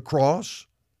anything but the cross.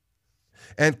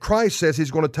 And Christ says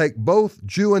he's going to take both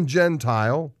Jew and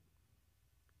Gentile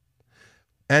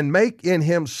and make in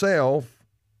himself,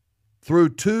 through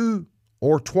two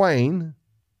or twain,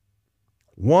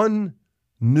 one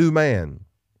new man.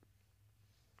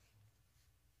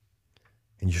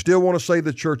 And you still want to say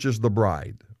the church is the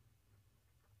bride.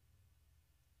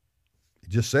 It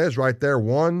just says right there,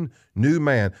 one new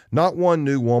man, not one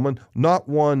new woman, not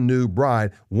one new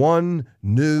bride, one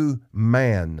new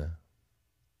man.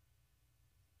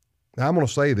 Now, I'm going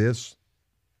to say this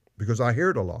because I hear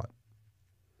it a lot.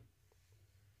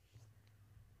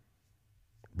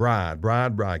 Bride,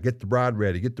 bride, bride. Get the bride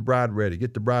ready. Get the bride ready.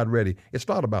 Get the bride ready. It's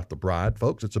not about the bride,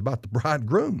 folks. It's about the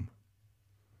bridegroom.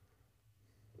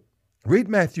 Read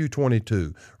Matthew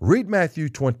 22. Read Matthew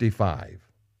 25.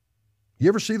 You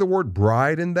ever see the word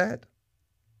bride in that?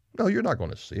 No, you're not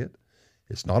going to see it.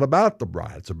 It's not about the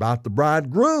bride. It's about the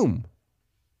bridegroom.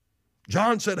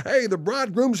 John said, hey, the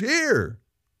bridegroom's here.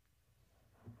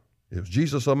 Was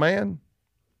Jesus a man?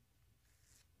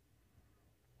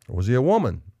 Or was he a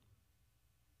woman?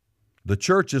 The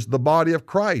church is the body of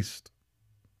Christ.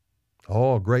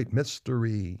 Oh, great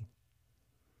mystery.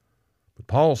 But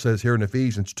Paul says here in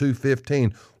Ephesians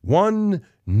 2:15, one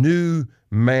new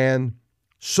man,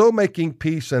 so making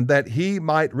peace, and that he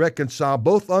might reconcile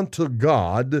both unto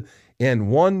God in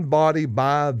one body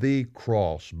by the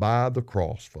cross. By the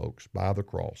cross, folks, by the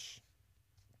cross.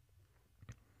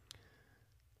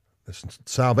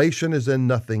 Salvation is in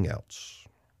nothing else.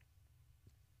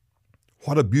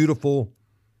 What a beautiful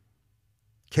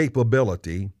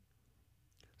capability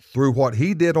through what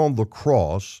he did on the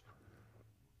cross.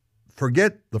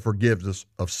 Forget the forgiveness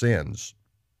of sins,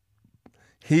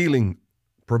 healing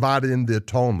provided in the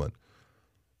atonement,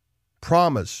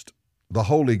 promised the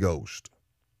Holy Ghost.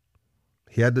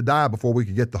 He had to die before we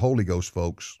could get the Holy Ghost,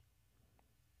 folks.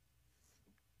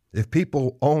 If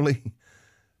people only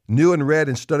knew and read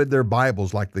and studied their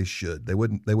Bibles like they should, they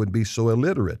wouldn't be so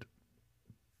illiterate.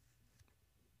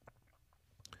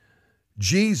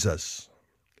 Jesus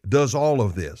does all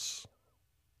of this,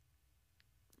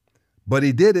 but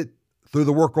he did it through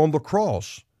the work on the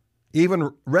cross,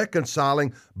 even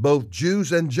reconciling both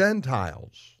Jews and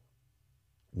Gentiles.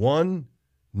 One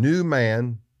new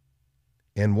man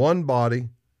in one body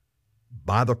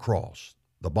by the cross.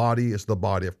 The body is the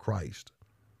body of Christ.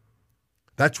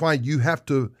 That's why you have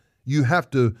to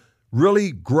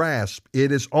really grasp,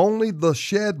 it is only the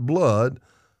shed blood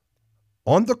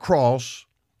on the cross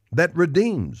that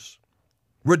redeems.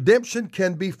 Redemption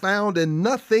can be found in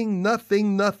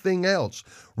nothing else.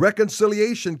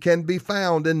 Reconciliation can be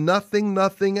found in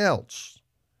nothing else.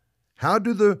 How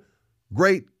do the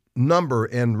great number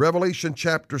in Revelation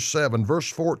chapter 7, verse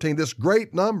 14, this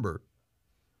great number,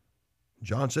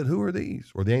 John said, who are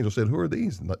these? Or the angel said, who are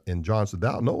these? And John said,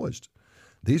 thou knowest.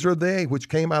 These are they which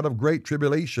came out of great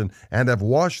tribulation and have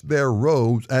washed their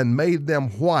robes and made them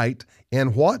white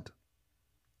in what?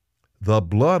 The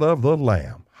blood of the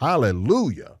Lamb.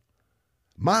 Hallelujah.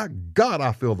 My God,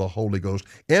 I feel the Holy Ghost.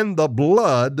 In the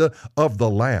blood of the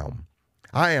Lamb.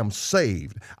 I am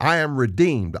saved. I am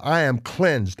redeemed. I am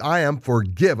cleansed. I am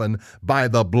forgiven by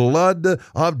the blood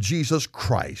of Jesus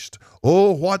Christ.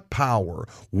 Oh, what power,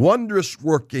 wondrous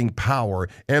working power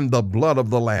in the blood of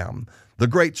the Lamb. The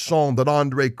great song that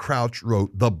Andre Crouch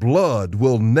wrote, the blood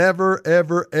will never,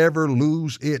 ever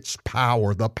lose its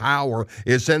power. The power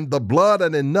is in the blood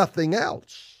and in nothing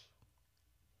else.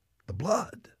 The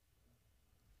blood.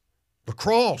 The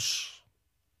cross.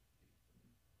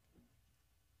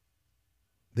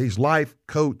 These life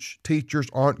coach teachers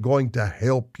aren't going to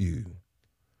help you.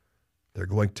 They're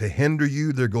going to hinder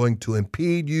you. They're going to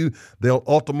impede you. They'll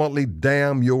ultimately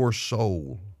damn your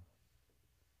soul.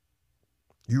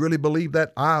 You really believe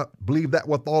that? I believe that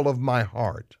with all of my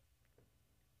heart.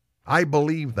 I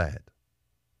believe that.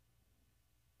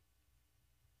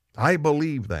 I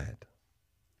believe that.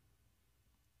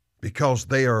 Because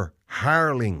they are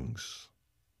hirelings.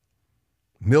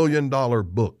 $1 million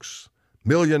books, $1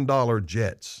 million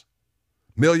jets,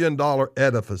 $1 million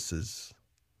edifices,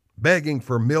 begging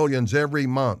for millions every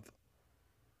month.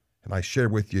 And I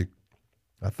shared with you,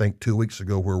 I think 2 weeks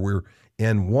ago, where we're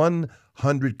in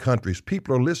 100 countries.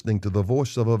 People are listening to the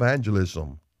voice of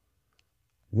evangelism.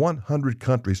 100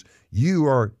 countries. You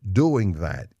are doing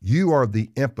that. You are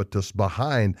the impetus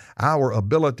behind our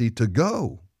ability to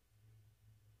go.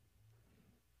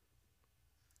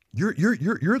 You're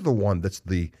the one that's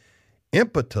the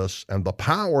impetus and the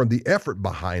power and the effort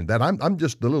behind that. I'm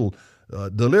just the little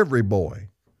delivery boy,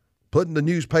 putting the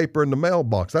newspaper in the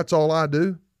mailbox. That's all I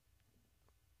do.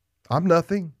 I'm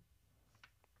nothing.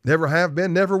 Never have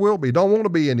been, never will be. Don't want to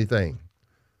be anything.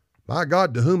 My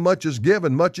God, to whom much is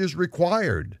given, much is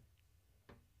required.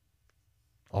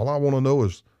 All I want to know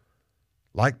is,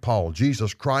 like Paul,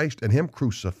 Jesus Christ and Him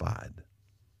crucified.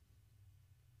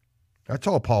 That's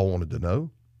all Paul wanted to know.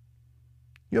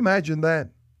 You imagine that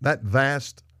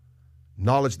vast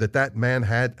knowledge that man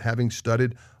had, having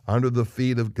studied under the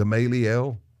feet of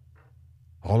Gamaliel?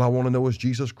 All I want to know is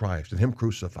Jesus Christ and Him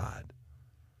crucified.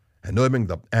 And know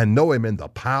him in the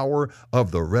power of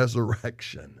the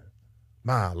resurrection.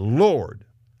 My Lord,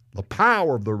 the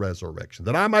power of the resurrection,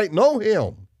 that I might know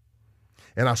Him.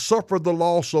 And I suffered the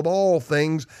loss of all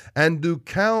things, and do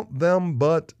count them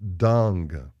but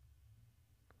dung.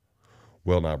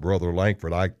 Well, now, Brother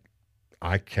Langford,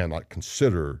 I cannot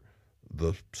consider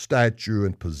the stature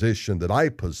and position that I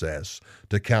possess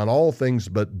to count all things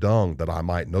but dung, that I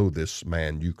might know this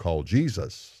man you call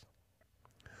Jesus.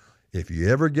 If you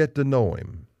ever get to know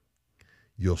Him,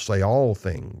 you'll say all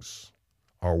things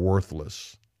are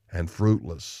worthless and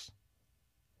fruitless,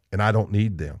 and I don't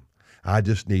need them. I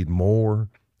just need more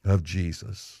of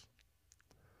Jesus.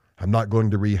 I'm not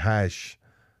going to rehash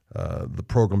the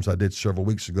programs I did several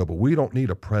weeks ago, but we don't need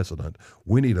a president.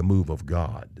 We need a move of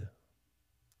God.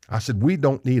 I said, we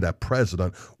don't need a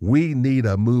president. We need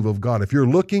a move of God. If you're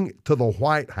looking to the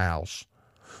White House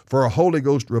for a Holy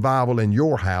Ghost revival in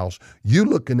your house, you're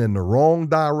looking in the wrong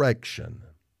direction.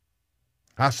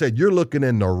 I said, you're looking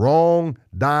in the wrong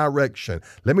direction.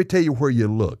 Let me tell you where you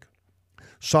look.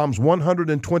 Psalms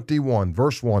 121,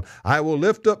 verse 1, I will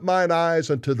lift up mine eyes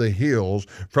unto the hills,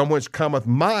 from whence cometh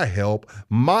my help.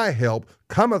 My help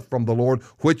cometh from the Lord,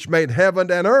 which made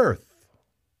heaven and earth.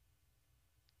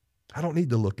 I don't need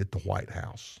to look at the White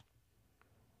House.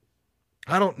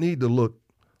 I don't need to look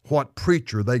what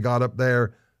preacher they got up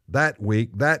there that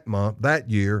week, that month, that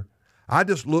year. I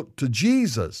just look to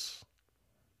Jesus.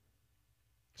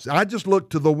 I just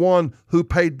look to the one who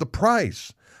paid the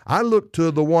price. I look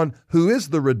to the one who is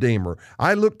the Redeemer.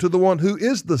 I look to the one who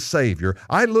is the Savior.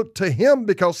 I look to Him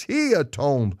because He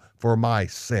atoned for my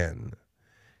sin.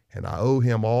 And I owe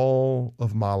Him all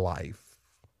of my life.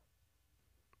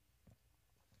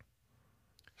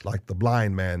 It's like the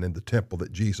blind man in the temple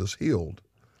that Jesus healed.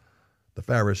 The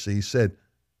Pharisees said,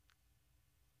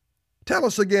 tell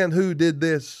us again who did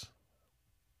this.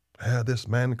 This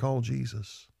man called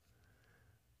Jesus.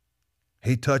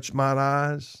 He touched mine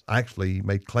eyes. Actually, he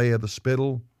made clay of the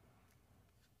spittle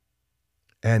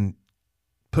and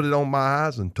put it on my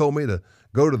eyes and told me to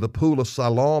go to the pool of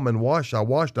Siloam and wash. I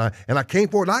washed, and I came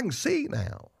forward, and I can see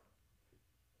now.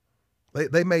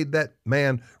 They made that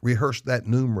man rehearse that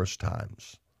numerous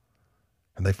times.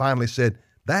 And they finally said,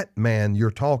 that man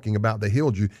you're talking about that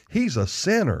healed you, he's a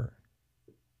sinner.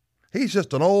 He's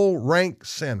just an old rank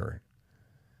sinner.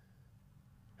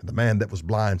 And the man that was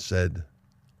blind said,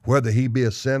 whether he be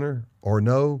a sinner or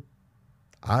no,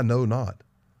 I know not.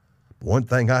 But one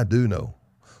thing I do know,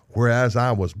 whereas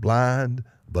I was blind,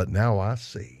 but now I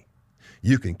see.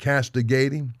 You can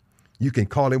castigate him. You can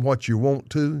call him what you want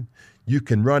to. You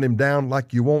can run him down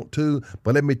like you want to.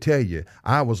 But let me tell you,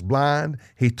 I was blind.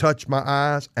 He touched my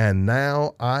eyes, and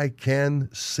now I can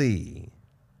see.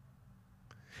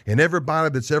 And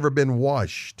everybody that's ever been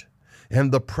washed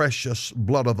in the precious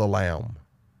blood of the Lamb,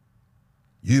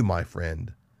 you, my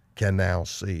friend, can now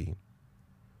see.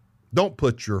 Don't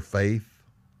put your faith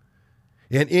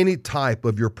in any type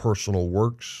of your personal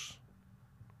works.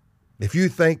 If you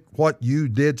think what you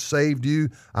did saved you,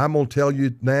 I'm going to tell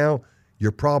you now,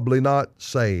 you're probably not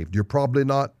saved. You're probably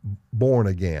not born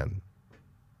again.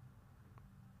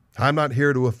 I'm not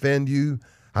here to offend you.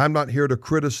 I'm not here to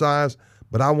criticize,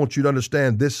 but I want you to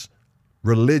understand this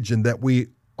religion that we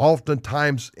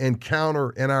oftentimes encounter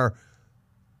in our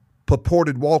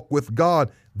purported walk with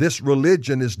God, this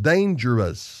religion is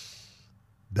dangerous.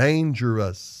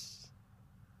 Dangerous.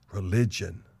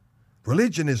 Religion.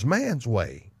 Religion is man's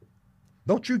way.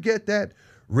 Don't you get that?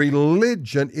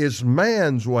 Religion is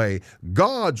man's way.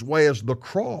 God's way is the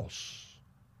cross.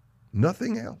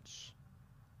 Nothing else.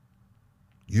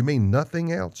 You mean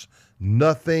nothing else?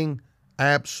 Nothing,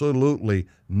 absolutely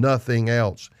nothing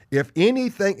else. If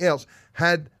anything else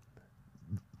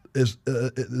is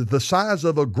the size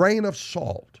of a grain of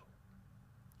salt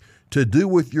to do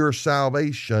with your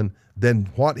salvation, then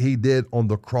what he did on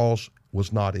the cross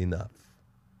was not enough.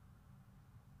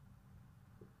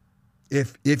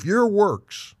 If your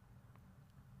works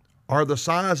are the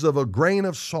size of a grain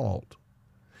of salt,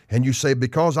 and you say,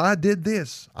 because I did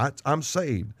this, I'm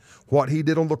saved, what he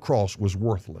did on the cross was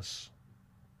worthless.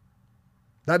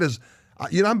 That is,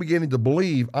 I'm beginning to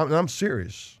believe, I'm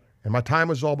serious, and my time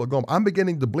is all but gone. I'm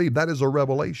beginning to believe that is a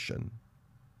revelation.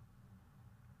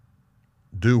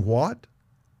 Do what?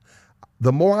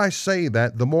 The more I say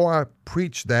that, the more I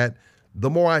preach that, the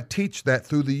more I teach that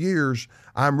through the years,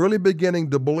 I'm really beginning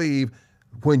to believe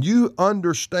when you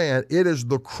understand it is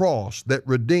the cross that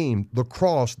redeemed, the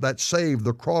cross that saved,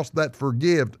 the cross that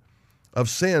forgave of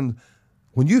sin,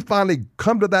 when you finally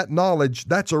come to that knowledge,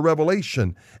 that's a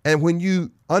revelation. And when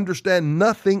you understand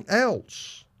nothing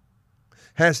else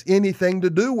has anything to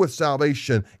do with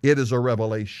salvation, it is a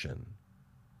revelation.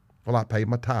 Well, I paid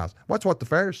my tithes. That's what the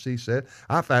Pharisee said.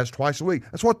 I fast twice a week.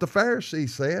 That's what the Pharisee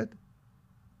said.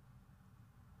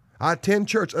 I attend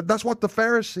church. That's what the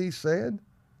Pharisee said.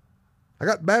 I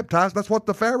got baptized. That's what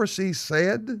the Pharisees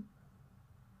said.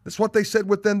 That's what they said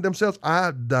within themselves.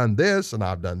 I've done this and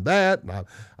I've done that, and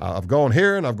I've gone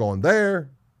here and I've gone there.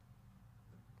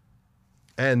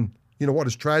 And you know what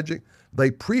is tragic? They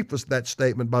prefaced that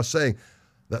statement by saying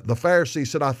that the Pharisee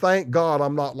said, I thank God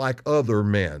I'm not like other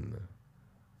men.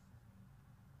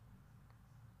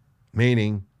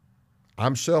 Meaning,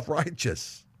 I'm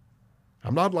self-righteous.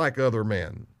 I'm not like other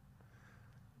men.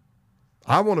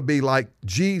 I want to be like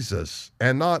Jesus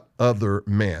and not other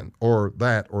men or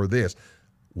that or this.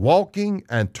 Walking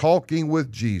and talking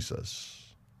with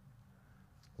Jesus.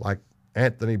 Like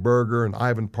Anthony Berger and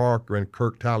Ivan Parker and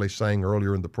Kirk Talley sang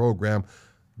earlier in the program,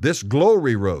 this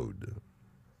glory road.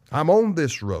 I'm on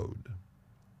this road,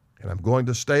 and I'm going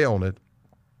to stay on it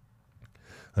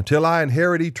until I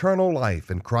inherit eternal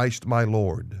life in Christ my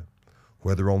Lord,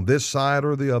 whether on this side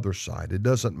or the other side. It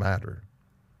doesn't matter.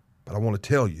 But I want to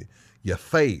tell you, your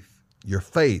faith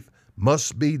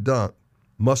must be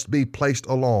placed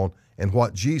along in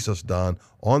what Jesus done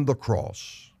on the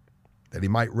cross, that he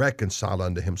might reconcile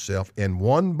unto himself in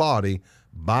one body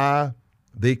by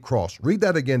the cross. Read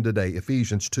that again today,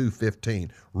 Ephesians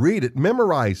 2:15. Read it,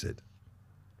 memorize it.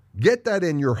 Get that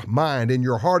in your mind, in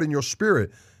your heart, in your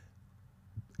spirit.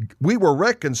 We were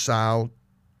reconciled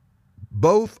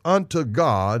both unto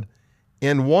God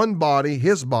in one body,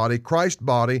 his body, Christ's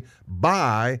body,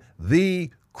 by the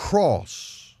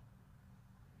cross.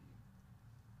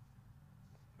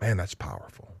 Man, that's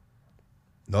powerful.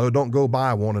 No, don't go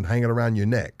buy one and hang it around your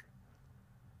neck.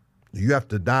 You have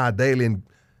to die daily and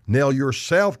nail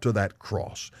yourself to that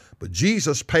cross. But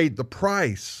Jesus paid the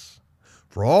price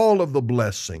for all of the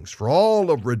blessings, for all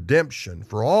of redemption,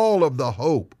 for all of the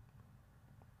hope.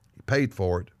 He paid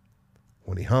for it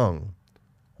when he hung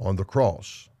on the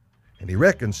cross. And he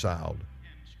reconciled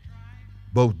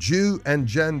both Jew and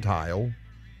Gentile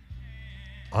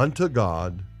unto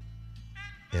God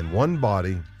in one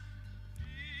body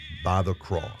by the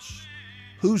cross.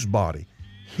 Whose body?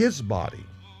 His body.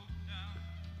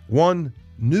 One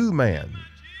new man,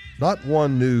 not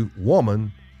one new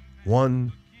woman,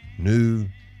 one new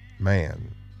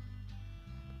man.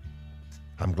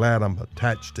 I'm glad I'm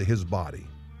attached to his body.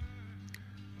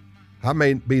 I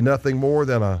may be nothing more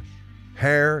than a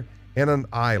hair and an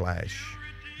eyelash.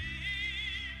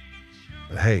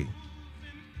 But hey,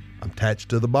 I'm attached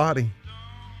to the body.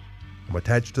 I'm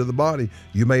attached to the body.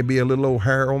 You may be a little old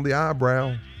hair on the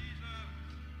eyebrow,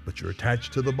 but you're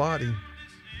attached to the body.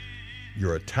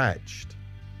 You're attached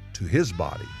to his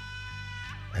body.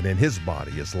 And in his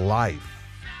body is life,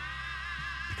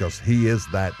 because he is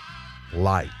that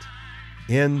light.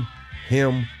 In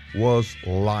him was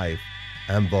life,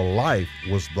 and the life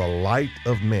was the light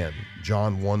of men.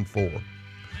 John 1:4.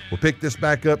 We'll pick this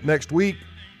back up next week.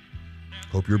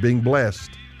 Hope you're being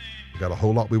blessed. We've got a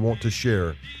whole lot we want to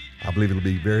share. I believe it'll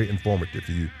be very informative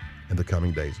for you in the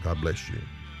coming days. God bless you.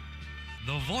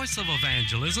 The Voice of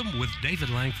Evangelism with David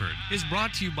Langford is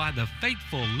brought to you by the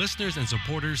faithful listeners and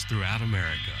supporters throughout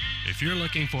America. If you're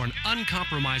looking for an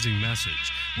uncompromising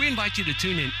message, we invite you to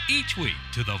tune in each week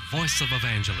to the Voice of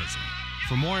Evangelism.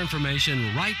 For more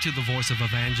information, write to the Voice of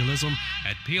Evangelism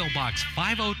at P.O. Box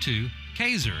 502,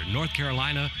 Kaiser, North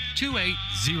Carolina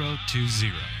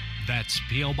 28020. That's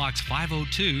P.O. Box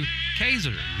 502,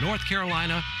 Kaiser, North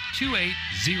Carolina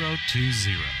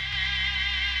 28020.